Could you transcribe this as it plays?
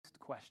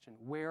question.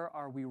 Where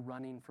are we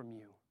running from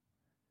you?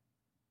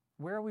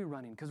 Where are we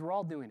running? Because we're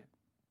all doing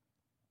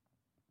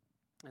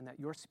it. And that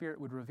your Spirit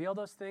would reveal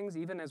those things,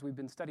 even as we've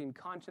been studying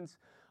conscience.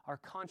 Our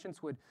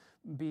conscience would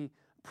be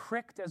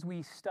pricked as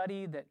we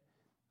study, that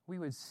we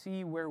would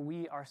see where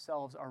we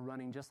ourselves are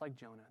running, just like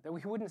Jonah. That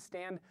we wouldn't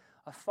stand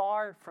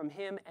afar from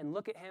him and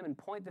look at him and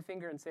point the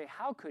finger and say,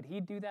 how could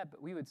he do that?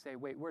 But we would say,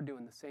 wait, we're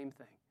doing the same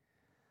thing.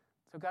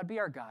 So God, be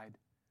our guide.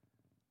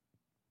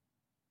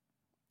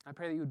 I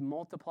pray that you would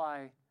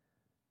multiply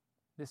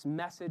this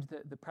message.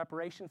 The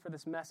preparation for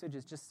this message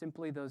is just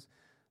simply the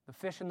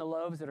fish and the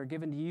loaves that are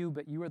given to you,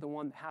 but you are the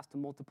one that has to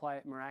multiply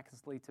it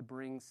miraculously to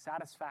bring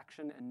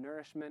satisfaction and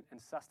nourishment and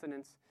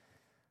sustenance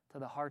to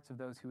the hearts of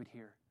those who would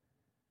hear.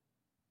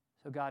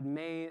 So God,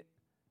 may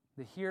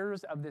the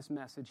hearers of this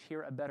message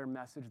hear a better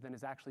message than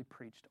is actually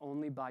preached,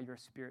 only by your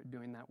Spirit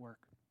doing that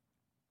work.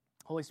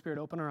 Holy Spirit,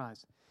 open our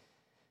eyes,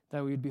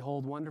 that we would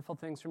behold wonderful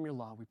things from your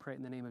law. We pray it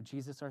in the name of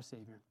Jesus, our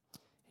Savior.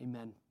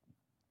 Amen.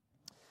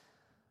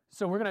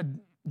 So we're going to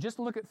just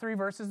look at 3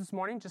 verses this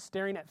morning, just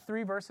staring at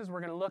 3 verses. We're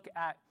going to look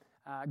at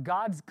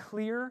God's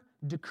clear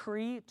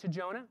decree to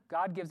Jonah.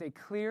 God gives a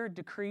clear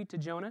decree to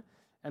Jonah.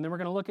 And then we're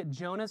going to look at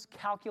Jonah's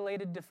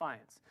calculated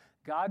defiance.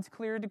 God's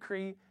clear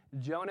decree,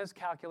 Jonah's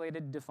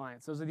calculated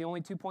defiance. Those are the only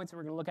 2 points that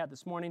we're going to look at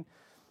this morning.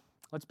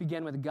 Let's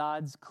begin with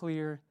God's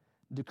clear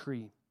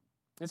decree.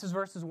 This is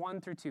verses 1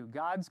 through 2.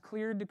 God's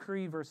clear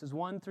decree, verses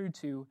 1 through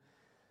 2,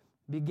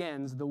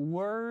 begins, the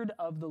word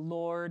of the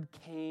Lord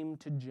came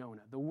to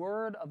Jonah. The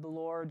word of the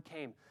Lord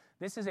came.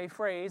 This is a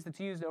phrase that's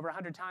used over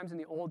 100 times in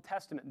the Old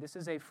Testament. This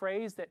is a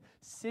phrase that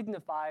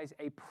signifies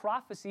a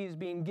prophecy is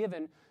being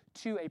given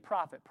to a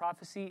prophet.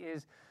 Prophecy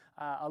is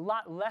a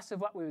lot less of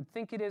what we would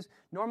think it is.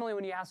 Normally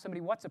when you ask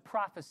somebody, what's a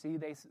prophecy,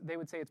 they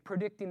would say it's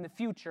predicting the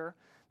future.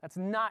 That's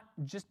not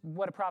just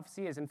what a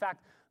prophecy is. In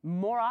fact,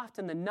 more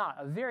often than not,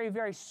 a very,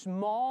 very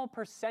small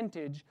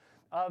percentage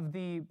of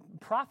the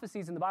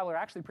prophecies in the Bible are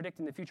actually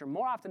predicting the future.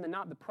 More often than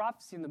not, the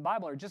prophecies in the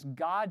Bible are just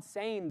God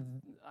saying,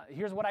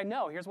 here's what I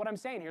know, here's what I'm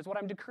saying, here's what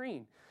I'm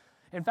decreeing.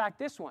 In fact,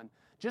 this one,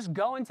 just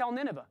go and tell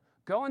Nineveh.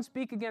 Go and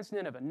speak against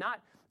Nineveh.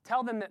 Not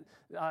tell them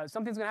that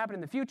something's going to happen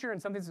in the future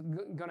and something's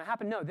going to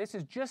happen. No, this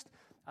is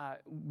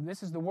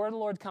the word of the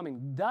Lord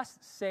coming. Thus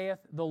saith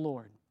the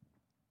Lord.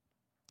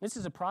 This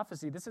is a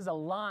prophecy. This is a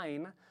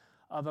line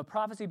of a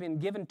prophecy being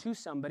given to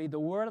somebody. The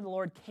word of the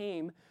Lord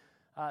came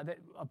that,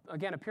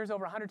 again, appears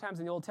over 100 times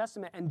in the Old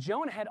Testament. And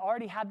Jonah had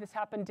already had this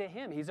happen to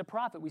him. He's a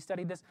prophet. We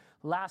studied this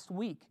last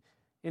week.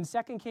 In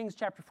 2 Kings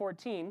chapter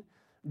 14,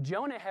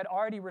 Jonah had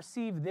already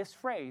received this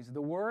phrase,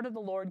 the word of the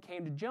Lord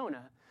came to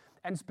Jonah.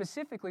 And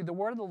specifically, the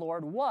word of the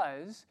Lord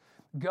was,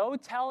 go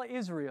tell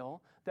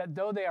Israel that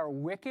though they are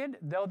wicked,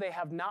 though they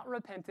have not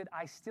repented,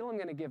 I still am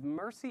going to give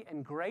mercy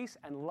and grace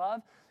and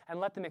love and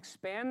let them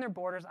expand their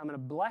borders. I'm going to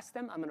bless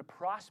them. I'm going to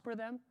prosper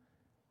them.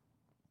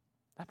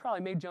 That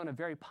probably made Jonah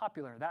very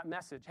popular, that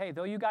message. Hey,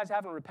 though you guys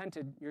haven't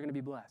repented, you're going to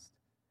be blessed.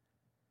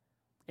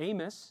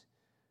 Amos,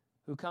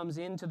 who comes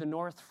into the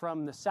north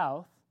from the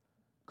south,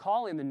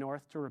 calling the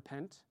north to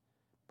repent,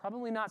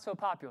 probably not so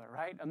popular,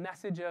 right? A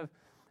message of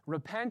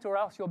repent or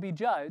else you'll be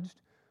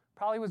judged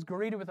probably was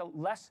greeted with a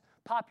less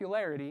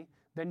popularity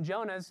than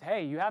Jonah's,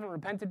 hey, you haven't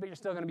repented, but you're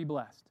still going to be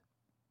blessed.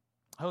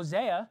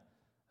 Hosea,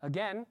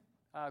 again,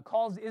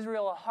 calls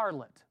Israel a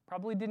harlot.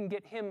 Probably didn't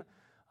get him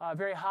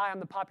very high on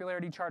the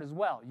popularity chart as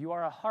well. You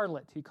are a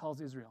harlot, he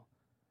calls Israel.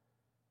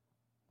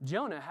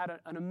 Jonah had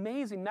an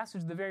amazing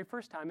message the very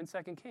first time in 2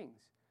 Kings.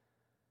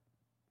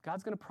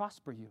 God's going to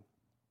prosper you.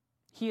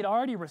 He had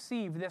already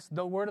received this,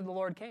 the word of the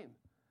Lord came.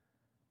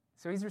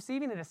 So he's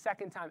receiving it a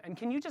second time. And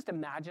can you just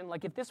imagine,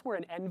 like if this were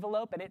an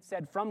envelope and it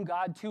said from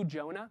God to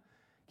Jonah,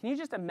 can you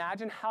just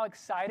imagine how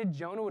excited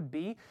Jonah would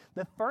be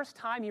the first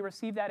time he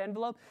received that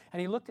envelope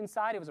and he looked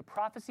inside? It was a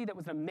prophecy that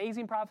was an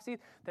amazing prophecy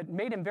that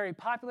made him very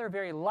popular,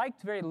 very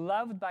liked, very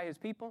loved by his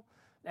people.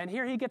 And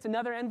here he gets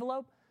another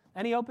envelope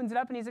and he opens it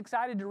up and he's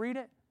excited to read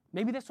it.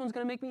 Maybe this one's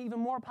going to make me even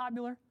more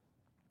popular.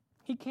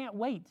 He can't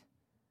wait.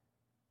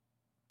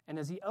 And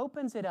as he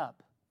opens it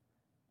up,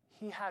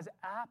 he has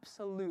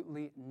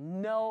absolutely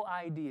no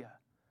idea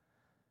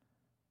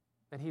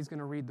that he's going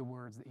to read the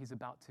words that he's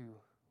about to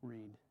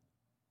read.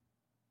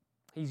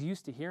 He's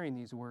used to hearing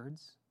these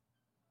words,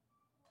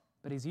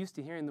 but he's used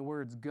to hearing the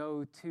words,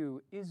 go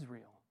to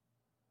Israel,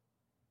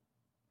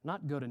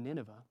 not go to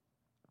Nineveh.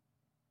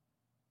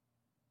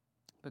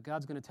 But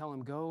God's going to tell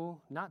him, go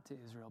not to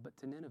Israel, but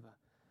to Nineveh.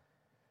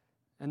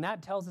 And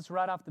that tells us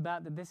right off the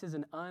bat that this is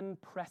an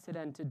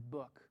unprecedented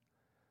book.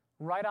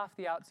 Right off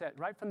the outset,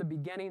 right from the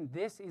beginning,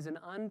 this is an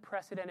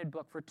unprecedented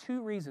book for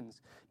 2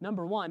 reasons.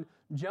 Number 1,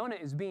 Jonah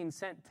is being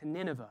sent to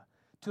Nineveh,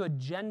 to a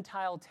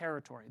Gentile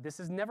territory. This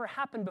has never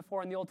happened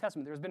before in the Old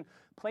Testament. There's been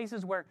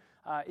places where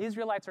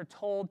Israelites are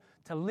told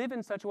to live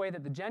in such a way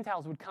that the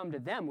Gentiles would come to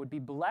them, would be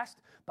blessed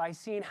by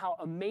seeing how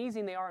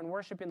amazing they are in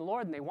worshiping the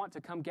Lord, and they want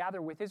to come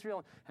gather with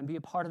Israel and be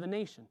a part of the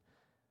nation.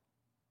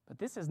 But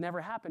this has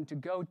never happened, to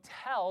go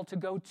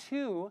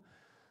to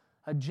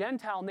a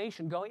Gentile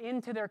nation, go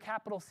into their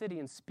capital city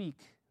and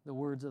speak the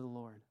words of the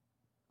Lord.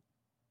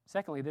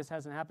 Secondly, this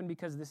hasn't happened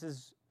because this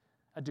is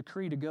a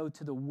decree to go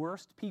to the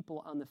worst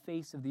people on the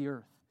face of the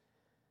earth.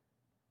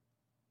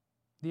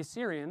 The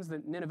Assyrians,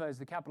 Nineveh is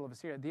the capital of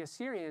Assyria, the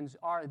Assyrians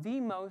are the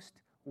most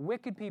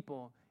wicked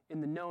people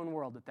in the known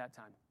world at that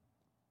time.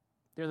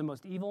 They're the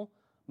most evil,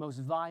 most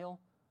vile,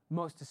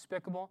 most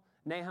despicable.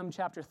 Nahum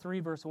chapter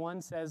 3, verse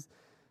 1 says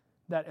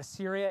that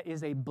Assyria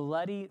is a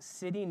bloody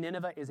city.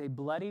 Nineveh is a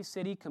bloody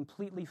city,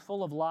 completely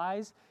full of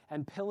lies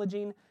and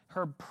pillaging.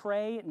 Her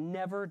prey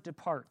never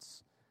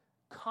departs,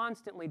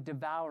 constantly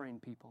devouring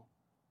people.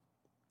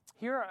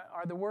 Here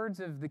are the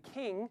words of the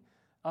king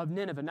of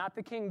Nineveh, not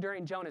the king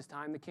during Jonah's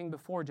time, the king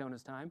before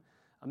Jonah's time,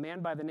 a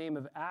man by the name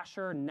of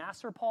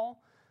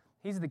Ashur-Nasir-pal.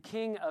 He's the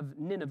king of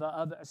Nineveh,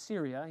 of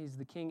Assyria. He's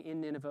the king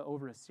in Nineveh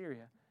over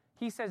Assyria.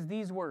 He says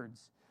these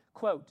words,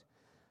 quote,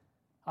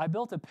 I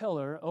built a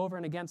pillar over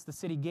and against the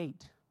city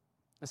gate,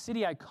 a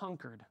city I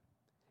conquered,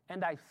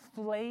 and I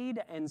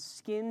flayed and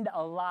skinned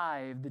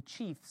alive the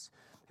chiefs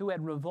who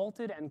had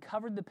revolted and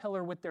covered the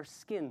pillar with their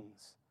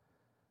skins.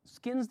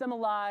 Skins them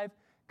alive,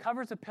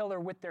 covers a pillar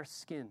with their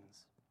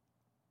skins.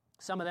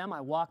 Some of them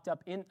I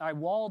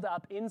walled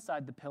up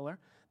inside the pillar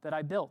that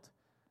I built.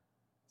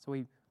 So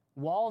he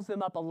walls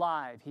them up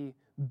alive. He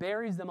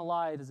buries them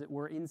alive, as it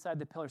were, inside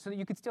the pillar, so that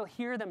you could still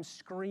hear them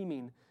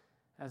screaming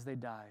as they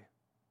die.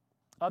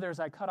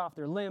 Others I cut off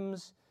their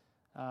limbs.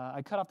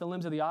 I cut off the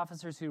limbs of the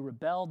officers who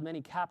rebelled.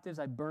 Many captives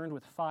I burned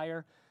with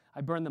fire.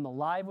 I burned them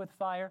alive with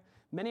fire.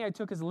 Many I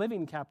took as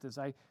living captives.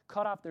 I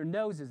cut off their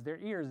noses, their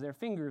ears, their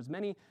fingers.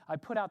 Many I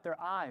put out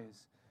their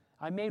eyes.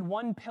 I made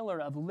one pillar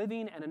of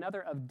living and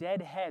another of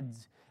dead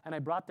heads, and I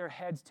brought their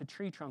heads to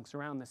tree trunks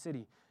around the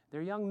city.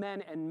 Their young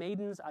men and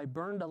maidens I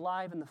burned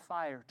alive in the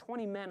fire.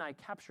 20 men I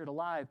captured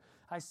alive.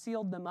 I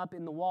sealed them up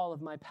in the wall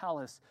of my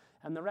palace,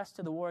 and the rest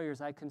of the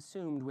warriors I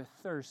consumed with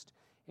thirst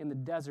in the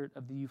desert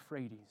of the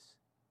Euphrates.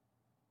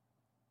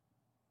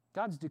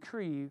 God's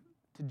decree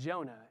to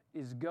Jonah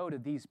is go to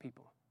these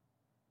people.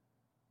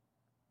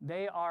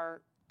 They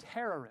are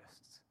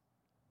terrorists.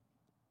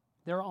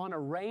 They're on a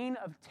reign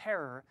of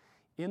terror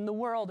in the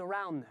world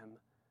around them,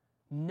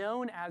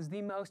 known as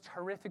the most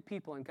horrific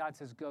people, and God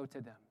says, go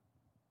to them.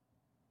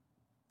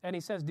 And he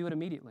says, do it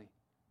immediately.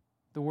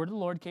 The word of the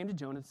Lord came to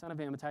Jonah, the son of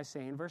Amittai,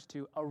 saying, verse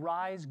 2,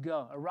 arise,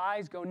 go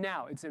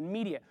now. It's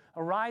immediate.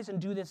 Arise and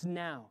do this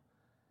now.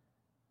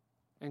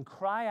 And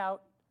cry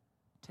out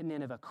to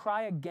Nineveh,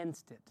 cry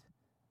against it,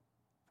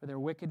 for their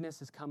wickedness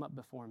has come up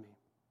before me.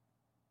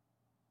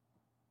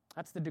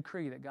 That's the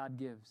decree that God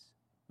gives.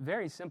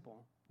 Very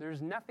simple.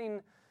 There's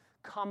nothing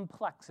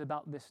complex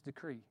about this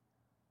decree.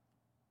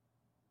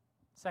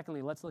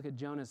 Secondly, let's look at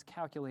Jonah's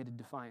calculated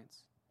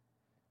defiance.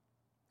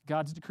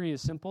 God's decree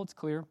is simple, it's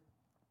clear,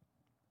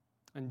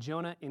 and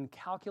Jonah, in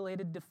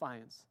calculated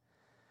defiance,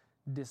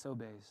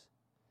 disobeys.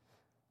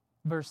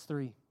 Verse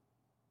 3,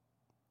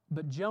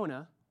 but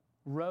Jonah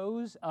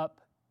rose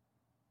up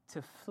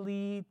to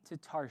flee to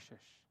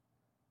Tarshish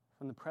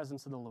from the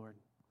presence of the Lord.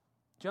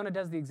 Jonah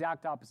does the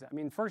exact opposite.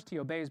 First he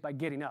obeys by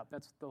getting up.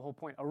 That's the whole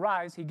point.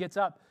 Arise, he gets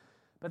up,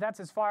 but that's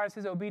as far as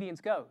his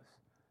obedience goes.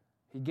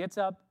 He gets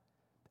up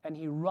and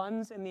he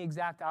runs in the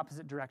exact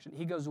opposite direction.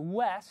 He goes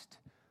west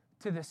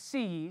to the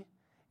sea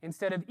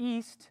instead of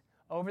east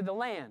over the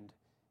land.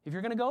 If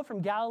you're going to go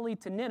from Galilee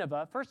to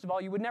Nineveh, first of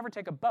all, you would never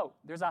take a boat.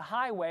 There's a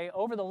highway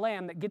over the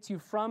land that gets you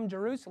from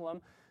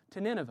Jerusalem to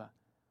Nineveh.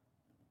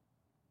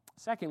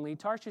 Secondly,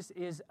 Tarshish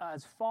is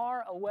as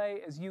far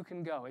away as you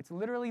can go. It's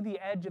literally the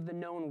edge of the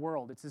known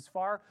world. It's as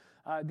far,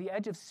 the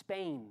edge of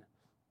Spain.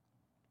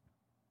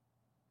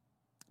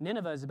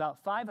 Nineveh is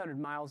about 500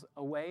 miles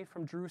away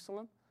from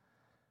Jerusalem.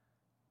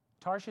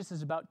 Tarshish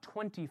is about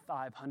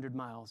 2,500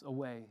 miles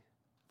away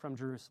from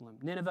Jerusalem.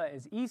 Nineveh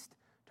is east,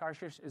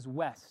 Tarshish is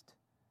west.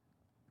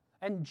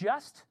 And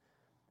just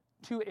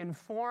to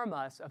inform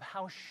us of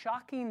how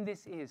shocking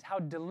this is, how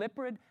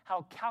deliberate,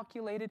 how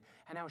calculated,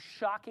 and how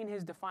shocking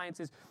his defiance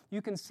is,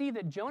 you can see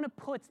that Jonah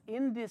puts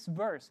in this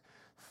verse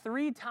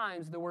 3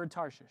 times the word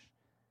Tarshish.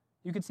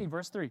 You can see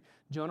verse 3,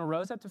 Jonah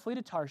rose up to flee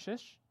to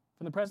Tarshish.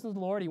 From the presence of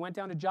the Lord, he went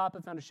down to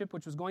Joppa, found a ship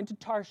which was going to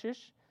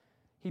Tarshish.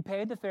 He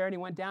paid the fare, and he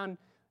went down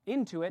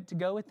into it to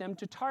go with them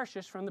to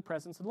Tarshish from the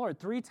presence of the Lord.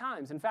 3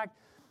 times. In fact,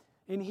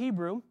 in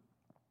Hebrew,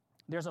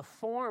 there's a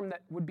form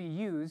that would be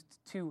used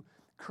to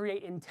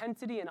create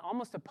intensity and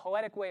almost a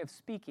poetic way of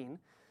speaking.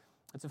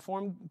 It's a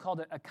form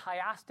called a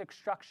chiastic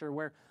structure,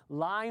 where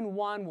line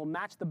 1 will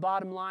match the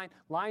bottom line,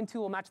 line 2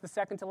 will match the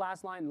second to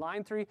last line,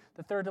 line 3,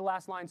 the third to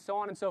last line, so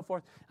on and so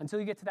forth, until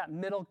you get to that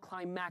middle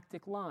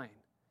climactic line.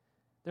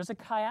 There's a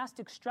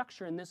chiastic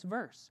structure in this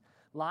verse.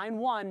 Line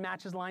 1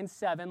 matches line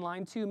 7,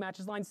 line 2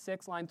 matches line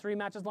 6, line 3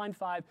 matches line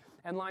 5,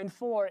 and line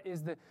 4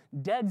 is the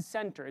dead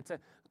center. It's a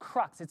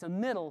crux, it's a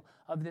middle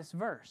of this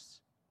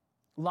verse.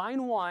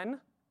 Line 1,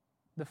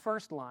 the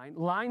first line,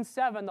 line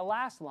 7, the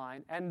last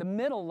line, and the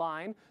middle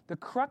line, the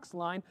crux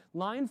line,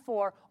 line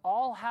 4,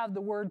 all have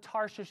the word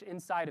Tarshish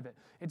inside of it.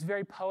 It's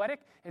very poetic,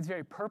 it's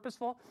very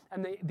purposeful,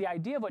 and the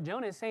idea of what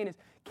Jonah is saying is,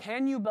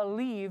 can you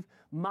believe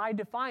my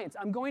defiance?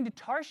 I'm going to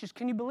Tarshish.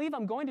 Can you believe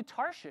I'm going to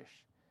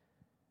Tarshish?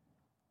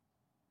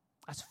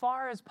 As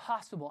far as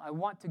possible, I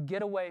want to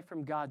get away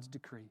from God's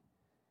decree.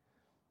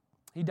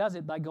 He does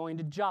it by going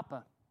to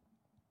Joppa.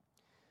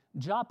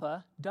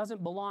 Joppa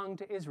doesn't belong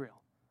to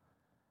Israel.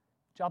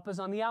 Joppa's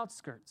on the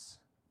outskirts.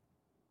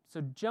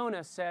 So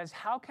Jonah says,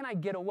 how can I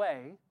get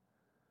away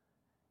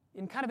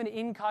in kind of an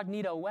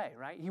incognito way,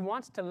 right? He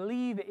wants to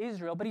leave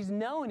Israel, but he's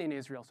known in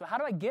Israel. So how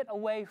do I get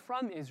away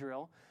from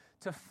Israel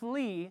to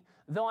flee,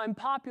 though I'm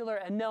popular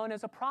and known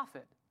as a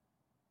prophet?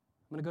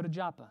 I'm going to go to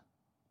Joppa.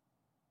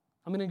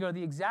 I'm going to go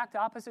the exact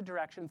opposite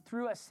direction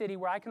through a city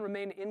where I can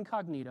remain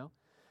incognito,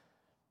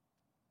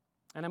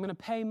 and I'm going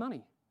to pay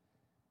money.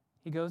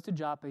 He goes to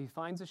Joppa, he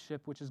finds a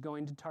ship which is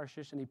going to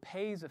Tarshish, and he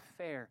pays a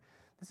fare.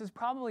 This is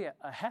probably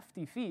a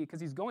hefty fee because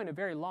he's going a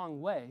very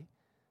long way.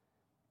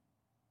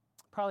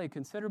 Probably a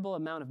considerable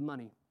amount of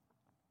money,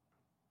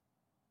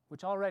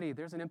 which already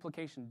there's an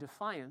implication.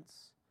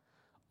 Defiance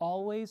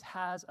always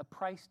has a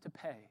price to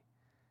pay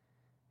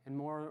in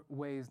more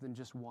ways than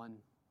just one.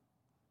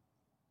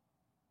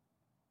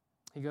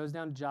 He goes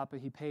down to Joppa,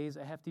 he pays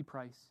a hefty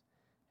price,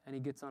 and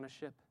he gets on a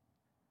ship.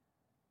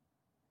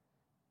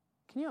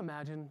 Can you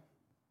imagine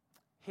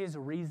his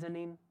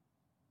reasoning?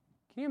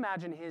 Can you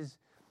imagine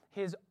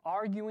his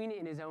arguing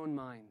in his own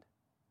mind?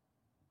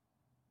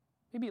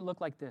 Maybe it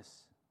looked like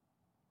this.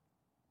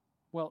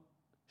 Well,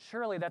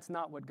 surely that's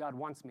not what God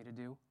wants me to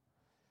do.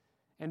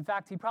 In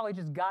fact, he probably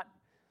just got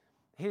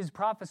his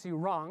prophecy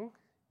wrong.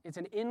 It's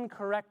an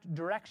incorrect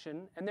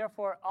direction, and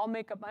therefore I'll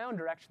make up my own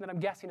direction that I'm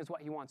guessing is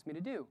what he wants me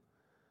to do.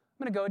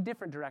 I'm going to go a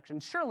different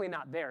direction. Surely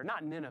not there,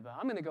 not Nineveh.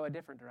 I'm going to go a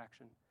different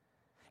direction.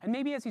 And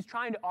maybe as he's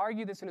trying to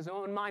argue this in his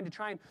own mind to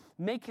try and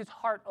make his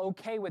heart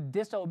okay with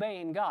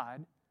disobeying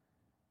God,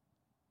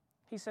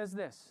 he says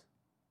this,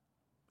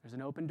 there's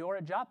an open door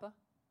at Joppa.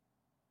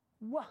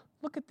 Whoa,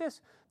 look at this.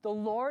 The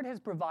Lord has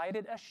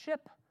provided a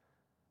ship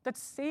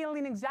that's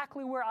sailing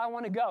exactly where I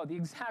want to go, the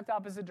exact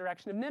opposite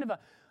direction of Nineveh.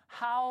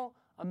 How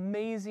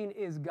amazing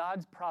is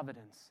God's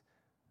providence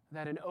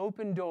that an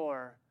open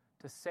door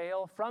to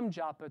sail from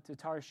Joppa to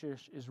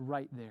Tarshish is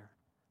right there.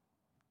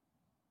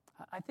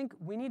 I think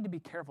we need to be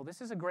careful.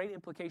 This is a great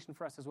implication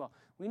for us as well.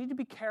 We need to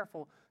be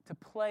careful to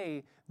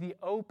play the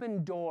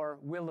open door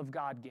will of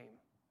God game.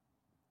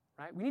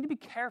 Right? We need to be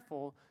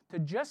careful to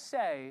just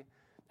say,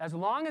 as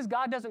long as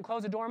God doesn't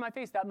close a door in my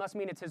face, that must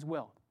mean it's his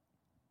will.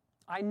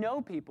 I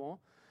know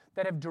people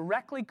that have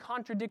directly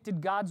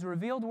contradicted God's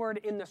revealed word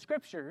in the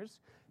scriptures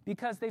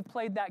because they've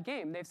played that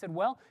game. They've said,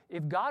 well,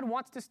 if God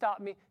wants to stop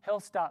me, he'll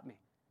stop me.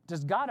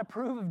 Does God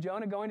approve of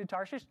Jonah going to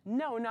Tarshish?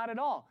 No, not at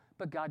all.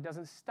 But God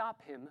doesn't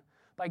stop him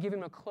by giving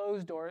him a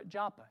closed door at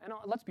Joppa. And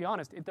let's be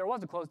honest, if there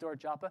was a closed door at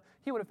Joppa,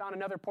 he would have found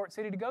another port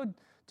city to go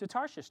to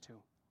Tarshish to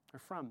or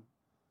from.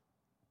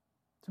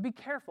 So be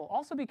careful.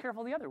 Also be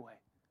careful the other way.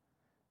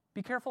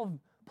 Be careful of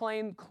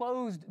playing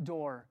closed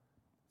door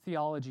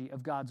theology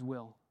of God's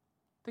will.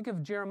 Think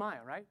of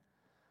Jeremiah, right?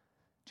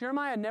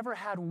 Jeremiah never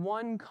had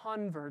one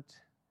convert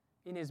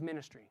in his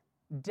ministry.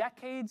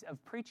 Decades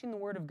of preaching the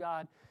word of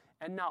God,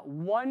 and not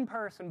one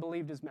person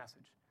believed his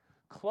message.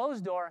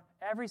 Closed door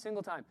every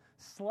single time.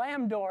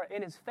 Slam door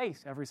in his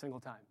face every single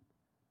time.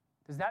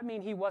 Does that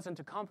mean he wasn't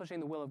accomplishing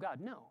the will of God?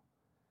 No.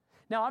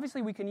 Now,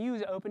 obviously, we can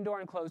use open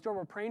door and closed door.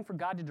 We're praying for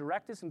God to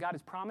direct us, and God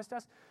has promised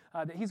us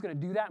that he's going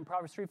to do that in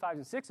Proverbs 3, 5,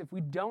 and 6. If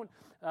we don't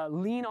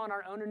lean on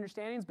our own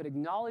understandings, but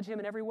acknowledge him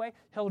in every way,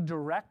 he'll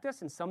direct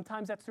us, and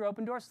sometimes that's through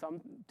open doors,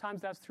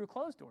 sometimes that's through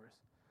closed doors.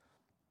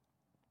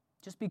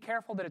 Just be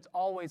careful that it's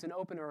always an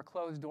open or a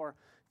closed door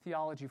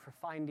theology for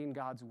finding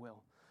God's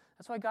will.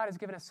 That's why God has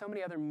given us so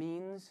many other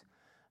means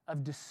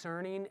of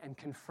discerning and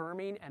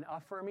confirming and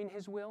affirming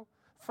his will.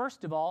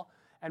 First of all,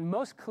 and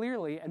most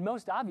clearly and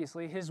most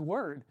obviously, his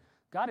word.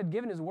 God had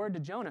given his word to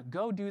Jonah,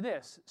 go do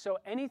this. So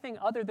anything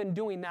other than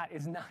doing that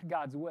is not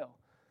God's will.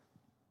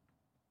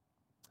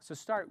 So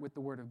start with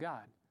the word of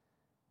God.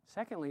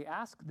 Secondly,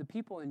 ask the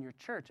people in your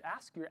church,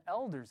 ask your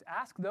elders,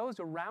 ask those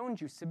around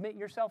you, submit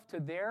yourself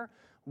to their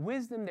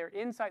wisdom, their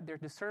insight, their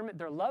discernment,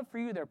 their love for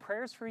you, their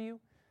prayers for you.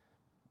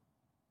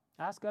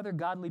 Ask other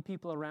godly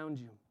people around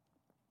you.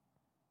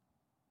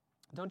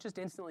 Don't just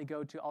instantly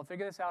go to, I'll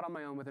figure this out on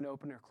my own with an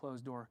open or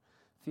closed door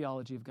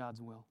theology of God's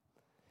will.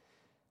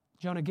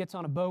 Jonah gets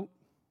on a boat,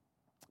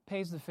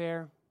 pays the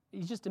fare.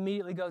 He just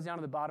immediately goes down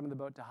to the bottom of the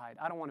boat to hide.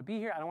 I don't want to be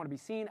here. I don't want to be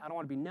seen. I don't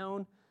want to be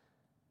known.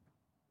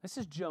 This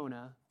is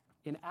Jonah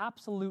in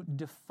absolute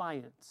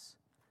defiance,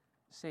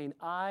 saying,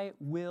 I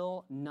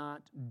will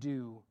not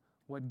do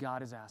what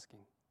God is asking.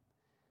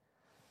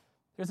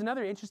 There's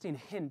another interesting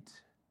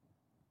hint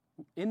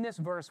in this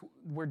verse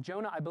where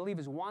Jonah, I believe,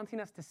 is wanting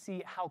us to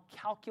see how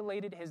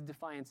calculated his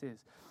defiance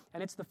is.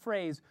 And it's the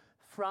phrase,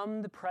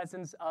 from the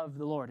presence of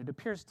the Lord. It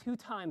appears 2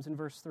 times in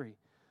verse 3.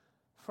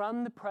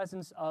 From the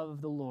presence of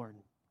the Lord.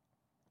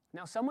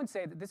 Now, some would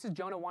say that this is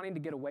Jonah wanting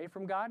to get away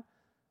from God,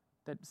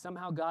 that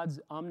somehow God's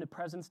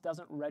omnipresence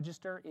doesn't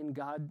register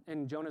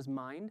in Jonah's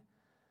mind.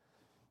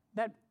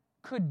 That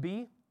could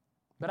be,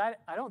 but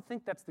I don't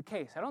think that's the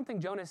case. I don't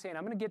think Jonah is saying,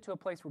 I'm going to get to a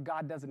place where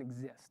God doesn't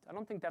exist. I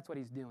don't think that's what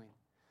he's doing.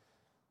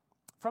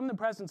 From the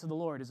presence of the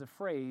Lord is a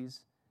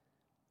phrase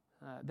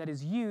that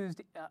is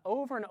used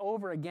over and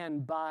over again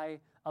by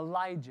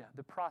Elijah,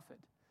 the prophet.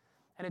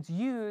 And it's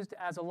used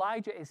as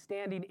Elijah is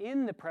standing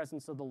in the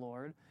presence of the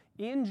Lord,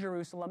 in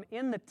Jerusalem,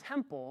 in the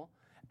temple,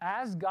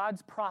 as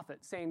God's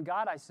prophet, saying,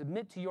 God, I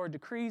submit to your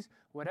decrees.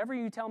 Whatever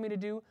you tell me to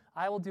do,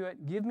 I will do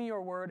it. Give me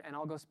your word, and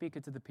I'll go speak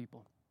it to the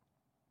people.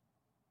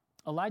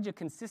 Elijah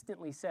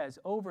consistently says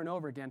over and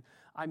over again,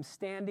 I'm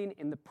standing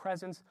in the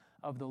presence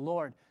of the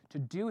Lord to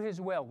do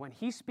his will. When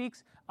he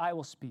speaks, I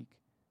will speak.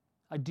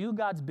 I do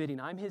God's bidding.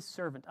 I'm his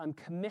servant. I'm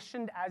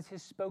commissioned as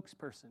his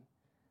spokesperson.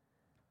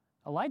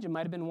 Elijah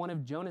might have been one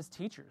of Jonah's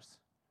teachers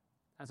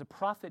as a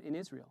prophet in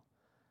Israel.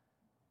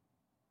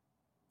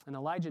 And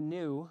Elijah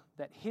knew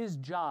that his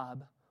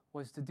job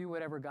was to do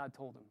whatever God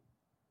told him.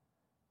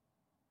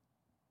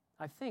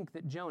 I think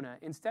that Jonah,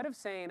 instead of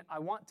saying, I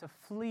want to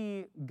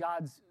flee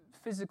God's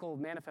physical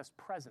manifest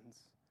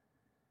presence,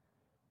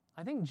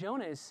 I think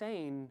Jonah is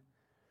saying,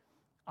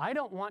 I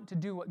don't want to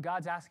do what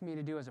God's asking me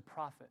to do as a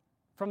prophet.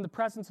 From the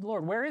presence of the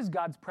Lord. Where is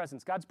God's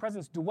presence? God's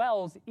presence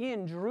dwells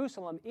in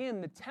Jerusalem,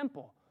 in the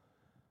temple.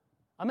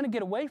 I'm going to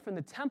get away from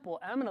the temple,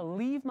 and I'm going to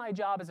leave my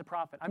job as a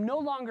prophet. I'm no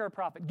longer a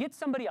prophet. Get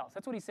somebody else.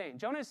 That's what he's saying.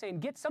 Jonah is saying,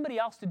 get somebody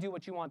else to do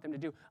what you want them to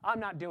do. I'm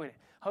not doing it.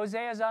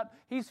 Hosea's up.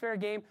 He's fair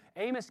game.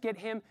 Amos, get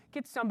him.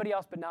 Get somebody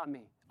else, but not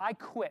me. I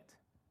quit.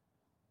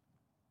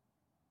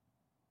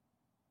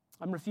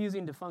 I'm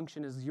refusing to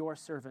function as your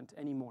servant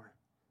anymore.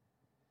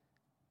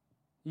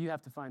 You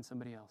have to find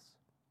somebody else.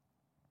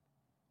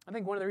 I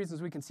think one of the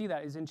reasons we can see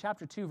that is in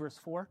chapter 2, verse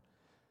 4.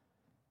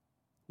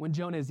 When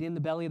Jonah is in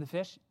the belly of the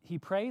fish, he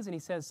prays and he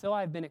says, so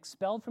I have been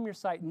expelled from your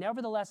sight.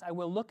 Nevertheless, I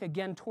will look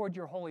again toward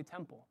your holy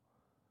temple.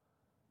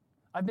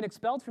 I've been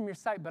expelled from your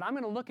sight, but I'm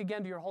going to look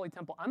again to your holy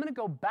temple. I'm going to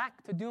go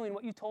back to doing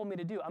what you told me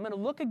to do. I'm going to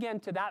look again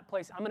to that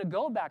place. I'm going to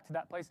go back to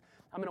that place.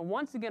 I'm going to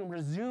once again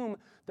resume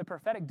the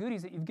prophetic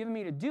duties that you've given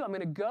me to do. I'm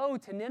going to go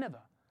to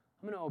Nineveh.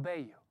 I'm going to obey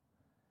you.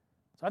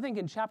 So I think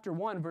in chapter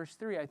 1, verse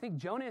 3, I think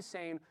Jonah is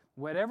saying,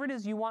 whatever it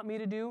is you want me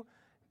to do,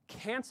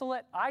 cancel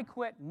it. I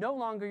quit. No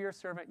longer your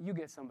servant. You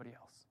get somebody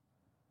else.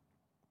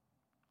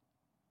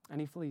 And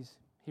he flees.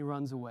 He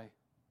runs away.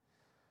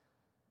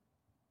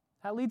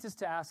 That leads us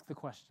to ask the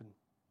question,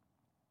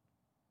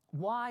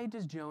 why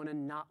does Jonah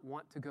not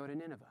want to go to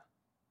Nineveh?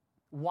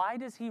 Why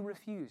does he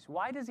refuse?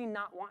 Why does he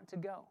not want to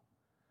go?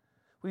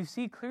 We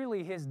see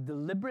clearly his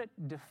deliberate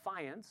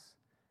defiance.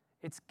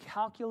 It's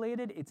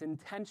calculated. It's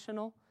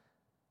intentional.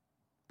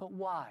 But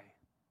why?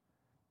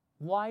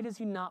 Why does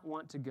he not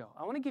want to go?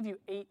 I want to give you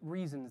 8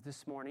 reasons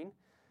this morning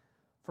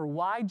for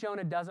why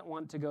Jonah doesn't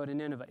want to go to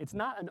Nineveh. It's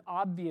not an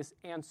obvious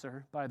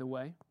answer, by the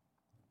way.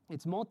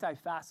 It's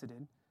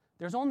multifaceted.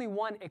 There's only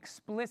one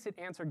explicit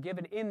answer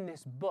given in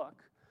this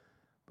book,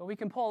 but we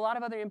can pull a lot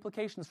of other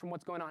implications from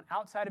what's going on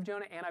outside of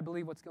Jonah and I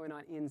believe what's going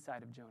on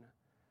inside of Jonah.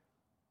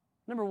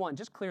 Number 1,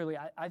 just clearly,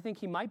 I think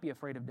he might be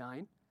afraid of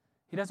dying.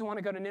 He doesn't want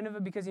to go to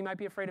Nineveh because he might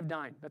be afraid of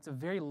dying. That's a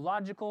very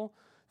logical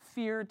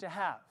fear to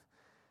have.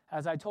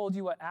 As I told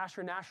you what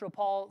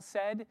Ashur-Nashorpal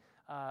said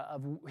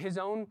of his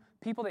own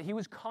people that he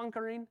was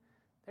conquering,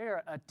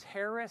 they're a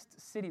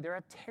terrorist city. They're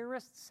a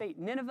terrorist state.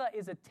 Nineveh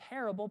is a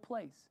terrible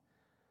place.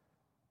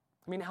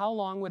 I mean, how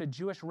long would a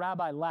Jewish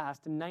rabbi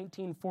last in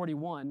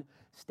 1941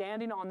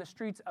 standing on the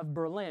streets of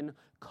Berlin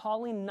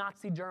calling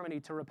Nazi Germany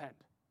to repent?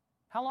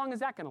 How long is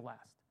that going to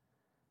last?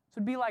 So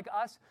it'd be like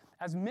us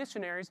as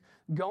missionaries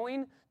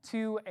going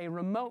to a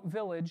remote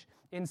village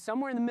in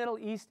somewhere in the Middle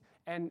East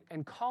and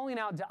calling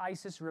out to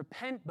ISIS,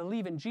 repent,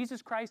 believe in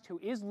Jesus Christ, who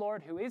is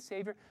Lord, who is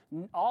Savior.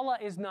 Allah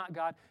is not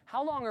God.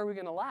 How long are we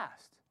going to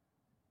last?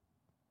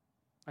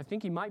 I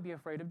think he might be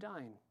afraid of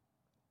dying.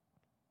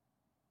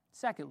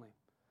 Secondly,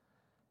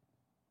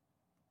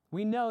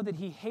 we know that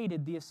he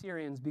hated the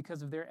Assyrians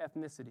because of their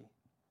ethnicity.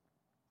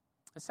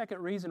 The second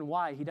reason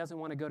why he doesn't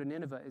want to go to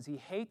Nineveh is he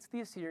hates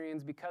the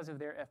Assyrians because of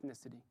their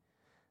ethnicity.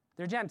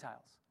 They're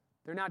Gentiles.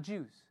 They're not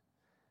Jews.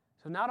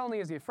 So not only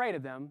is he afraid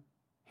of them,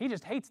 he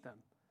just hates them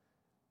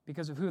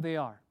because of who they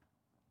are.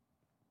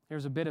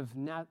 There's a bit of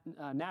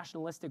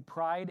nationalistic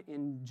pride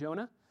in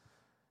Jonah.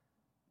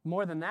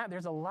 More than that,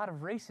 there's a lot of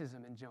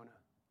racism in Jonah.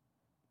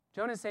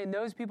 Jonah is saying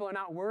those people are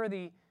not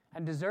worthy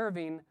and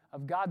deserving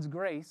of God's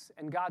grace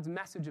and God's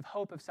message of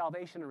hope, of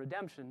salvation and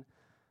redemption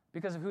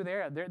because of who they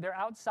are. They're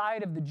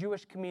outside of the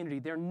Jewish community.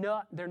 They're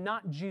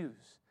not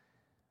Jews.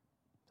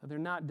 So they're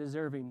not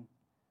deserving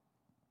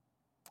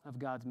of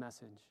God's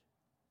message.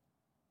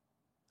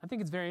 I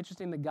think it's very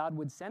interesting that God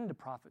would send a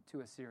prophet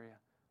to Assyria.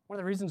 One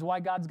of the reasons why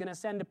God's going to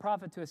send a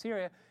prophet to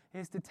Assyria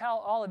is to tell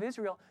all of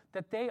Israel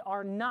that they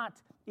are not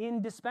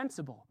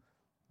indispensable.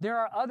 There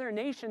are other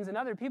nations and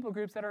other people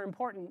groups that are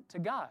important to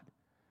God.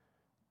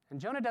 And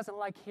Jonah doesn't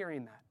like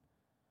hearing that.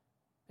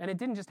 And it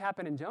didn't just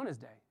happen in Jonah's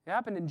day. It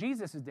happened in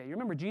Jesus' day. You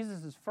remember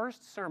Jesus'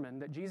 first sermon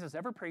that Jesus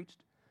ever preached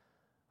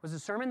was a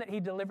sermon that he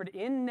delivered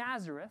in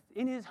Nazareth,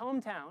 in his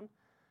hometown.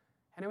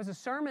 And it was a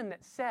sermon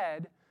that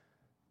said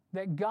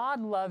that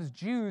God loves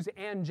Jews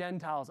and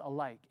Gentiles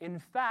alike. In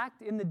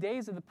fact, in the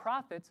days of the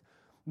prophets,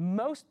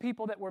 most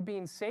people that were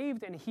being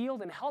saved and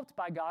healed and helped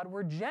by God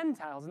were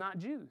Gentiles, not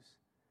Jews.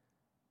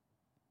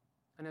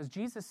 And as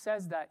Jesus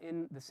says that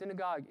in the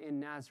synagogue in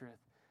Nazareth,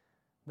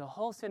 the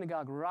whole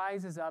synagogue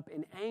rises up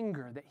in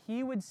anger that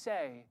he would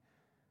say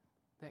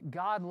that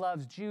God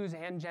loves Jews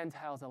and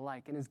Gentiles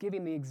alike and is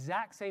giving the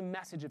exact same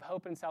message of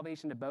hope and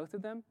salvation to both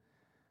of them,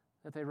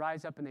 that they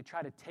rise up and they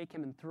try to take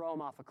him and throw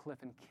him off a cliff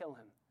and kill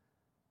him.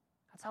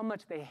 That's how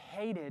much they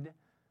hated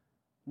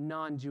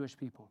non-Jewish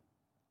people.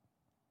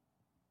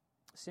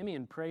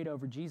 Simeon prayed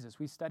over Jesus.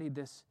 We studied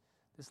this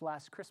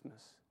last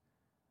Christmas.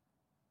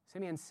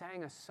 Simeon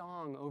sang a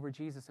song over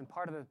Jesus, and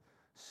part of the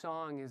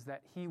song is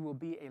that he will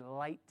be a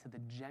light to the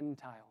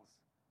Gentiles.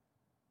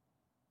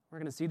 We're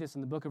going to see this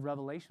in the book of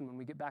Revelation when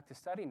we get back to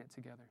studying it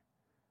together.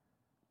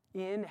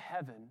 In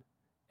heaven,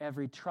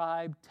 every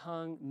tribe,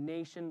 tongue,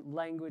 nation,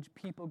 language,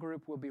 people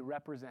group will be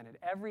represented.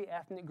 Every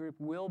ethnic group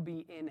will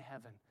be in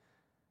heaven.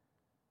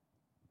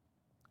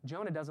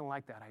 Jonah doesn't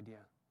like that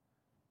idea.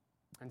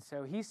 And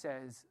so he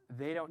says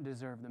they don't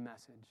deserve the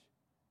message.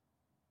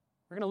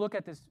 We're going to look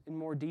at this in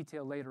more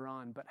detail later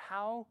on, but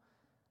how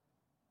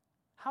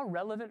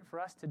relevant for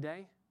us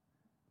today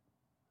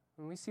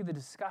when we see the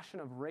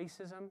discussion of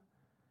racism,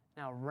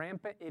 now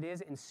rampant it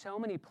is in so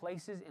many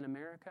places in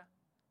America.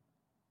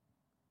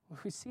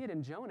 We see it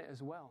in Jonah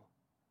as well.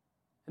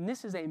 And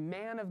this is a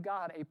man of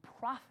God, a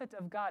prophet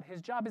of God. His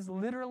job is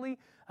literally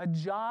a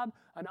job,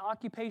 an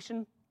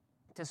occupation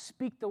to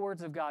speak the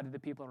words of God to the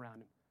people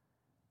around him.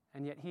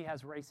 And yet he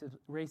has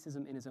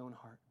racism in his own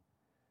heart.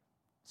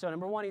 So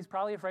number one, he's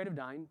probably afraid of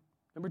dying.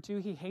 Number two,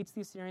 he hates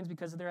the Assyrians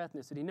because of their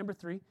ethnicity. Number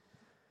three,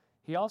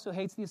 he also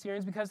hates the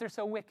Assyrians because they're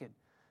so wicked.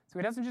 So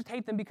he doesn't just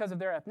hate them because of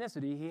their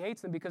ethnicity. He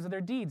hates them because of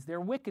their deeds,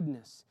 their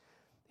wickedness.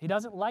 He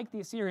doesn't like the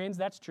Assyrians,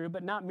 that's true,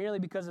 but not merely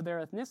because of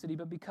their ethnicity,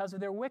 but because of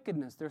their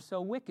wickedness. They're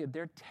so wicked.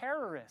 They're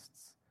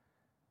terrorists.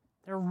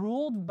 They're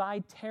ruled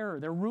by terror.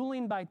 They're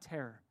ruling by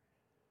terror.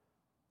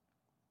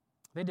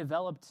 They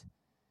developed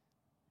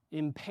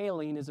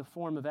impaling as a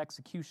form of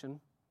execution,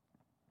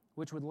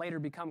 which would later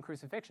become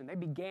crucifixion. They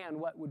began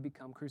what would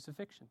become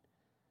crucifixion.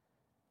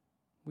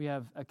 We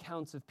have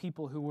accounts of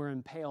people who were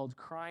impaled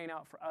crying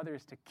out for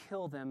others to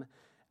kill them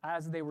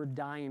as they were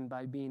dying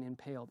by being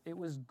impaled. It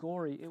was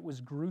gory, it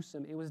was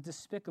gruesome, it was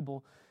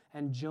despicable,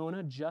 and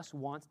Jonah just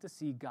wants to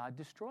see God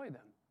destroy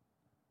them.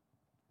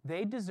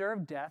 They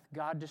deserve death,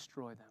 God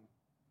destroy them.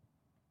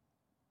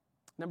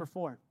 Number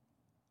four,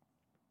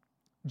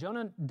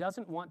 Jonah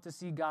doesn't want to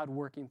see God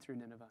working through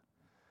Nineveh.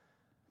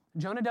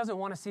 Jonah doesn't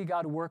want to see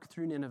God work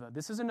through Nineveh.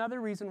 This is another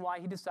reason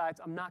why he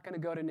decides, I'm not going to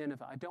go to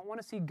Nineveh. I don't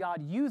want to see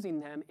God using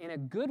them in a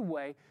good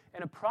way,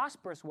 in a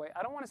prosperous way.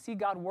 I don't want to see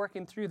God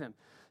working through them.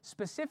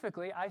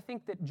 Specifically, I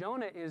think that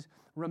Jonah is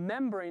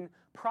remembering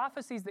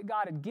prophecies that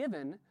God had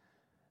given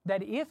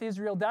that if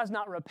Israel does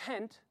not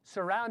repent,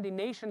 surrounding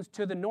nations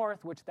to the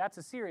north, which that's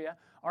Assyria,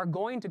 are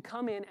going to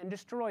come in and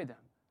destroy them.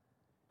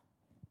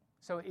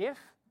 So if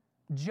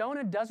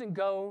Jonah doesn't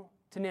go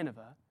to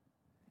Nineveh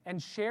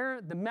and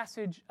share the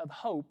message of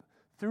hope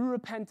through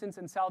repentance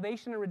and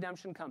salvation and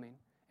redemption coming,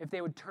 if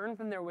they would turn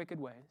from their wicked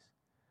ways,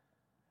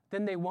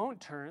 then they won't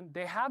turn.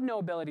 They have no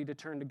ability to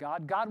turn to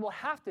God. God will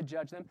have to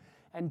judge them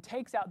and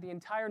takes out the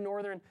entire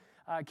northern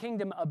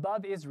kingdom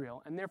above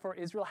Israel, and therefore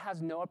Israel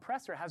has no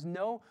oppressor, has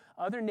no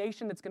other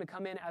nation that's going to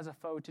come in as a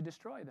foe to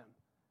destroy them.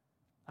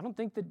 I don't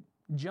think that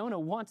Jonah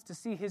wants to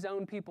see his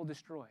own people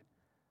destroyed.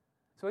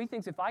 So he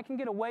thinks, if I can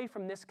get away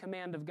from this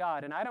command of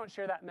God and I don't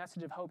share that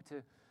message of hope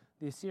to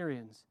the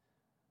Assyrians,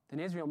 then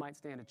Israel might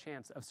stand a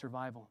chance of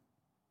survival.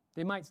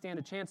 They might stand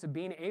a chance of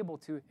being able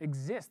to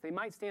exist. They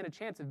might stand a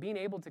chance of being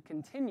able to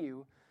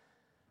continue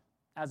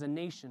as a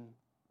nation,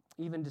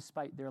 even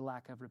despite their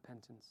lack of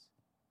repentance.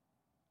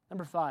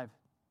 Number five,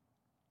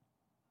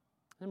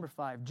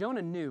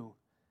 Jonah knew,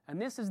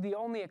 and this is the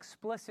only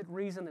explicit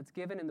reason that's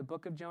given in the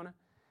book of Jonah.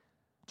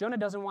 Jonah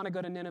doesn't want to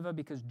go to Nineveh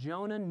because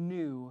Jonah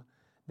knew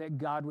that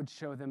God would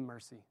show them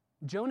mercy.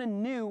 Jonah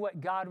knew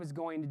what God was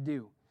going to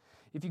do.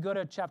 If you go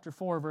to chapter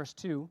 4, verse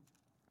 2,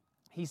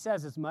 he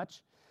says as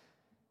much.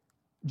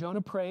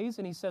 Jonah prays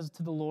and he says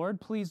to the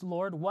Lord, "Please,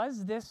 Lord,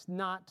 was this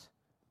not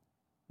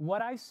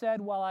what I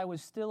said while I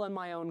was still in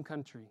my own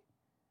country?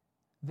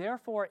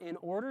 Therefore, in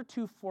order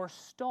to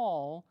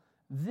forestall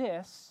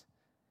this,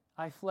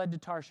 I fled to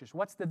Tarshish."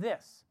 What's the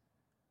this?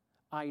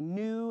 I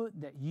knew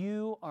that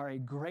you are a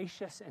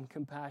gracious and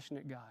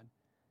compassionate God.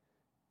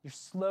 You're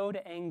slow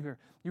to anger.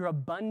 You're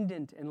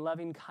abundant in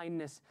loving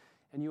kindness,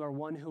 and you are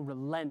one who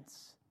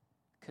relents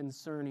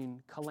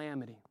concerning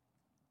calamity.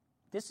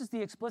 This is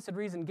the explicit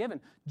reason given.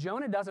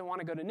 Jonah doesn't want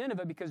to go to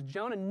Nineveh because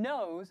Jonah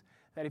knows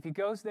that if he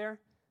goes there,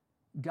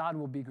 God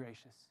will be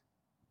gracious.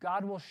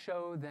 God will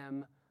show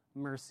them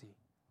mercy.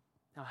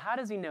 Now, how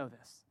does he know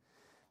this?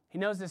 He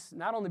knows this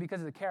not only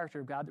because of the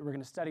character of God that we're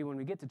going to study when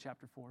we get to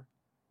chapter 4,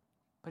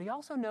 but he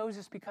also knows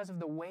this because of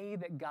the way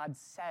that God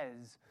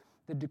says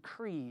the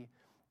decree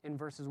in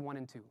verses 1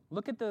 and 2.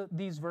 Look at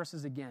these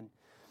verses again.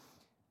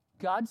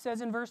 God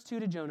says in verse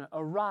 2 to Jonah,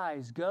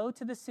 "Arise, go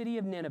to the city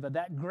of Nineveh,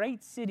 that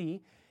great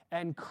city,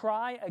 and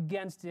cry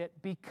against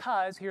it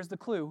because," here's the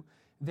clue,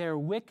 "their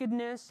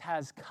wickedness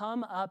has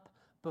come up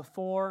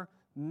before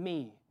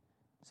me."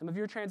 Some of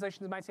your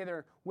translations might say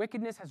their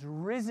wickedness has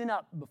risen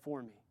up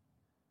before me.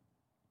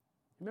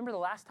 Remember the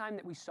last time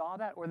that we saw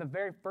that, or the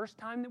very first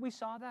time that we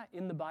saw that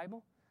in the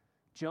Bible?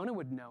 Jonah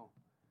would know.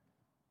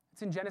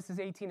 It's in Genesis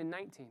 18 and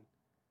 19.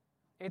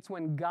 It's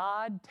when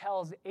God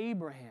tells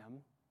Abraham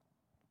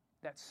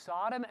that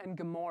Sodom and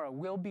Gomorrah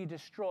will be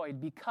destroyed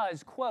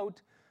because,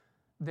 quote,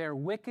 their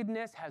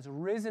wickedness has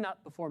risen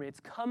up before me. It's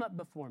come up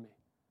before me.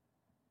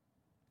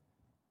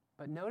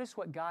 But notice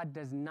what God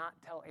does not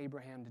tell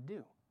Abraham to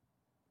do.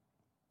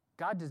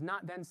 God does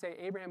not then say,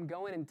 Abraham,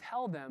 go in and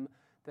tell them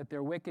that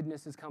their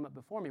wickedness has come up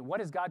before me. What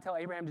does God tell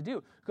Abraham to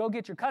do? Go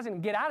get your cousin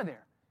and get out of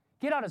there.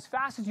 Get out as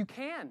fast as you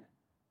can.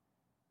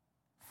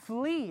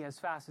 Flee as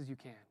fast as you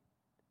can.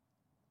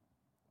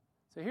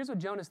 So here's what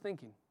Jonah's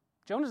thinking.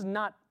 Jonah's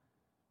not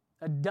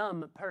a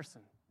dumb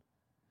person.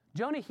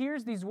 Jonah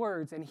hears these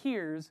words and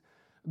hears,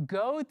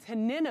 go to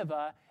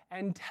Nineveh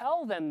and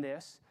tell them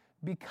this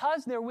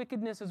because their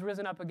wickedness has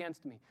risen up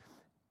against me.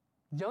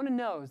 Jonah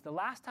knows the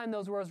last time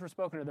those words were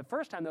spoken, or the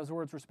first time those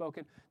words were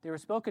spoken, they were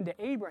spoken to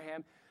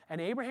Abraham, and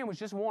Abraham was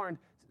just warned,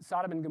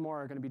 Sodom and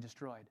Gomorrah are going to be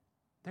destroyed.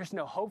 There's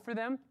no hope for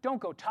them.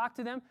 Don't go talk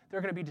to them.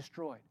 They're going to be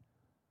destroyed.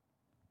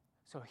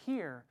 So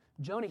here,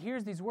 Jonah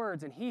hears these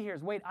words, and he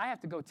hears, wait, I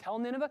have to go tell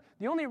Nineveh?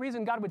 The only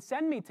reason God would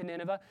send me to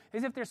Nineveh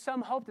is if there's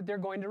some hope that they're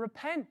going to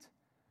repent.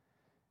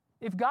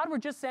 If God were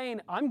just saying,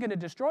 I'm going to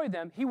destroy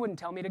them, he wouldn't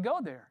tell me to go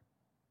there.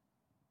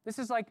 This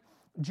is like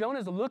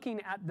Jonah's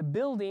looking at the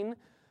building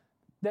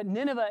that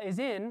Nineveh is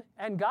in,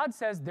 and God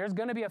says, there's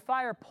going to be a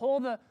fire, pull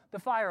the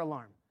fire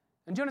alarm.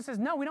 And Jonah says,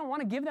 no, we don't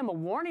want to give them a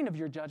warning of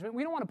your judgment.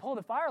 We don't want to pull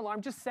the fire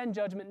alarm, just send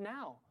judgment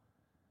now.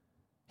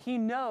 He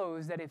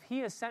knows that if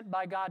he is sent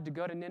by God to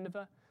go to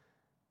Nineveh,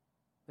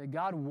 that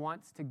God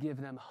wants to give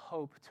them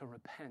hope to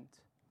repent.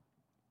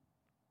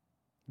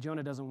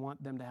 Jonah doesn't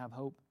want them to have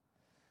hope.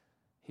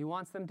 He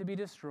wants them to be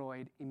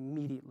destroyed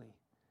immediately.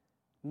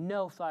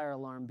 No fire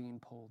alarm being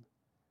pulled.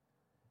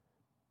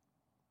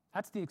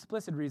 That's the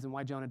explicit reason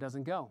why Jonah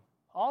doesn't go.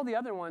 All the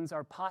other ones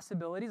are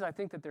possibilities. I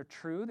think that they're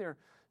true.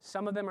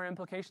 Some of them are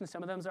implications,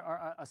 some of them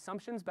are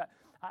assumptions, but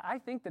I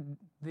think that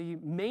the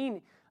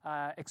main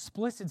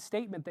explicit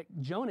statement that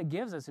Jonah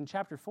gives us in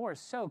chapter 4 is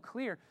so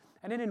clear,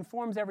 and it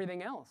informs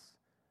everything else.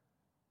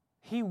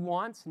 He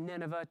wants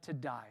Nineveh to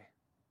die.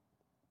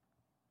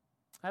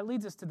 That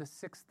leads us to the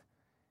sixth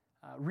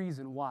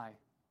reason why.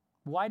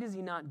 Why does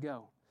he not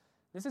go?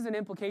 This is an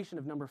implication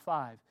of number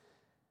 5.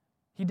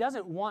 He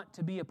doesn't want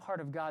to be a part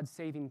of God's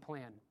saving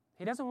plan.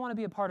 He doesn't want to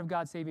be a part of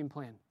God's saving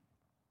plan.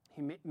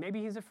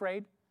 Maybe he's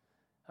afraid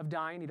of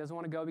dying. He doesn't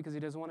want to go because he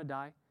doesn't want to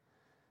die.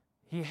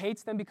 He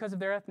hates them because of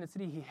their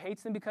ethnicity. He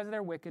hates them because of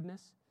their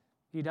wickedness.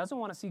 He doesn't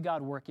want to see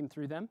God working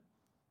through them.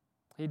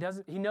 He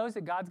knows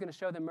that God's going to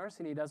show them mercy,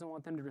 and he doesn't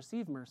want them to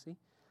receive mercy.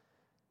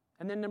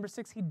 And then number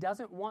 6, he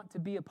doesn't want to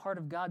be a part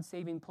of God's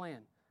saving plan.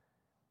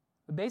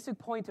 The basic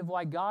point of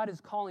why God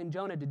is calling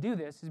Jonah to do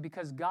this is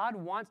because God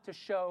wants to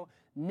show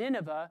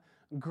Nineveh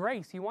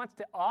grace. He wants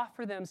to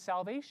offer them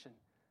salvation.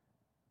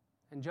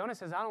 And Jonah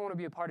says, I don't want to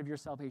be a part of your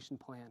salvation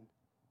plan.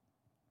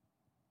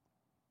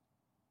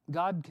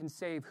 God can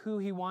save who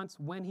he wants,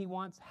 when he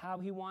wants, how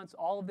he wants,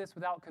 all of this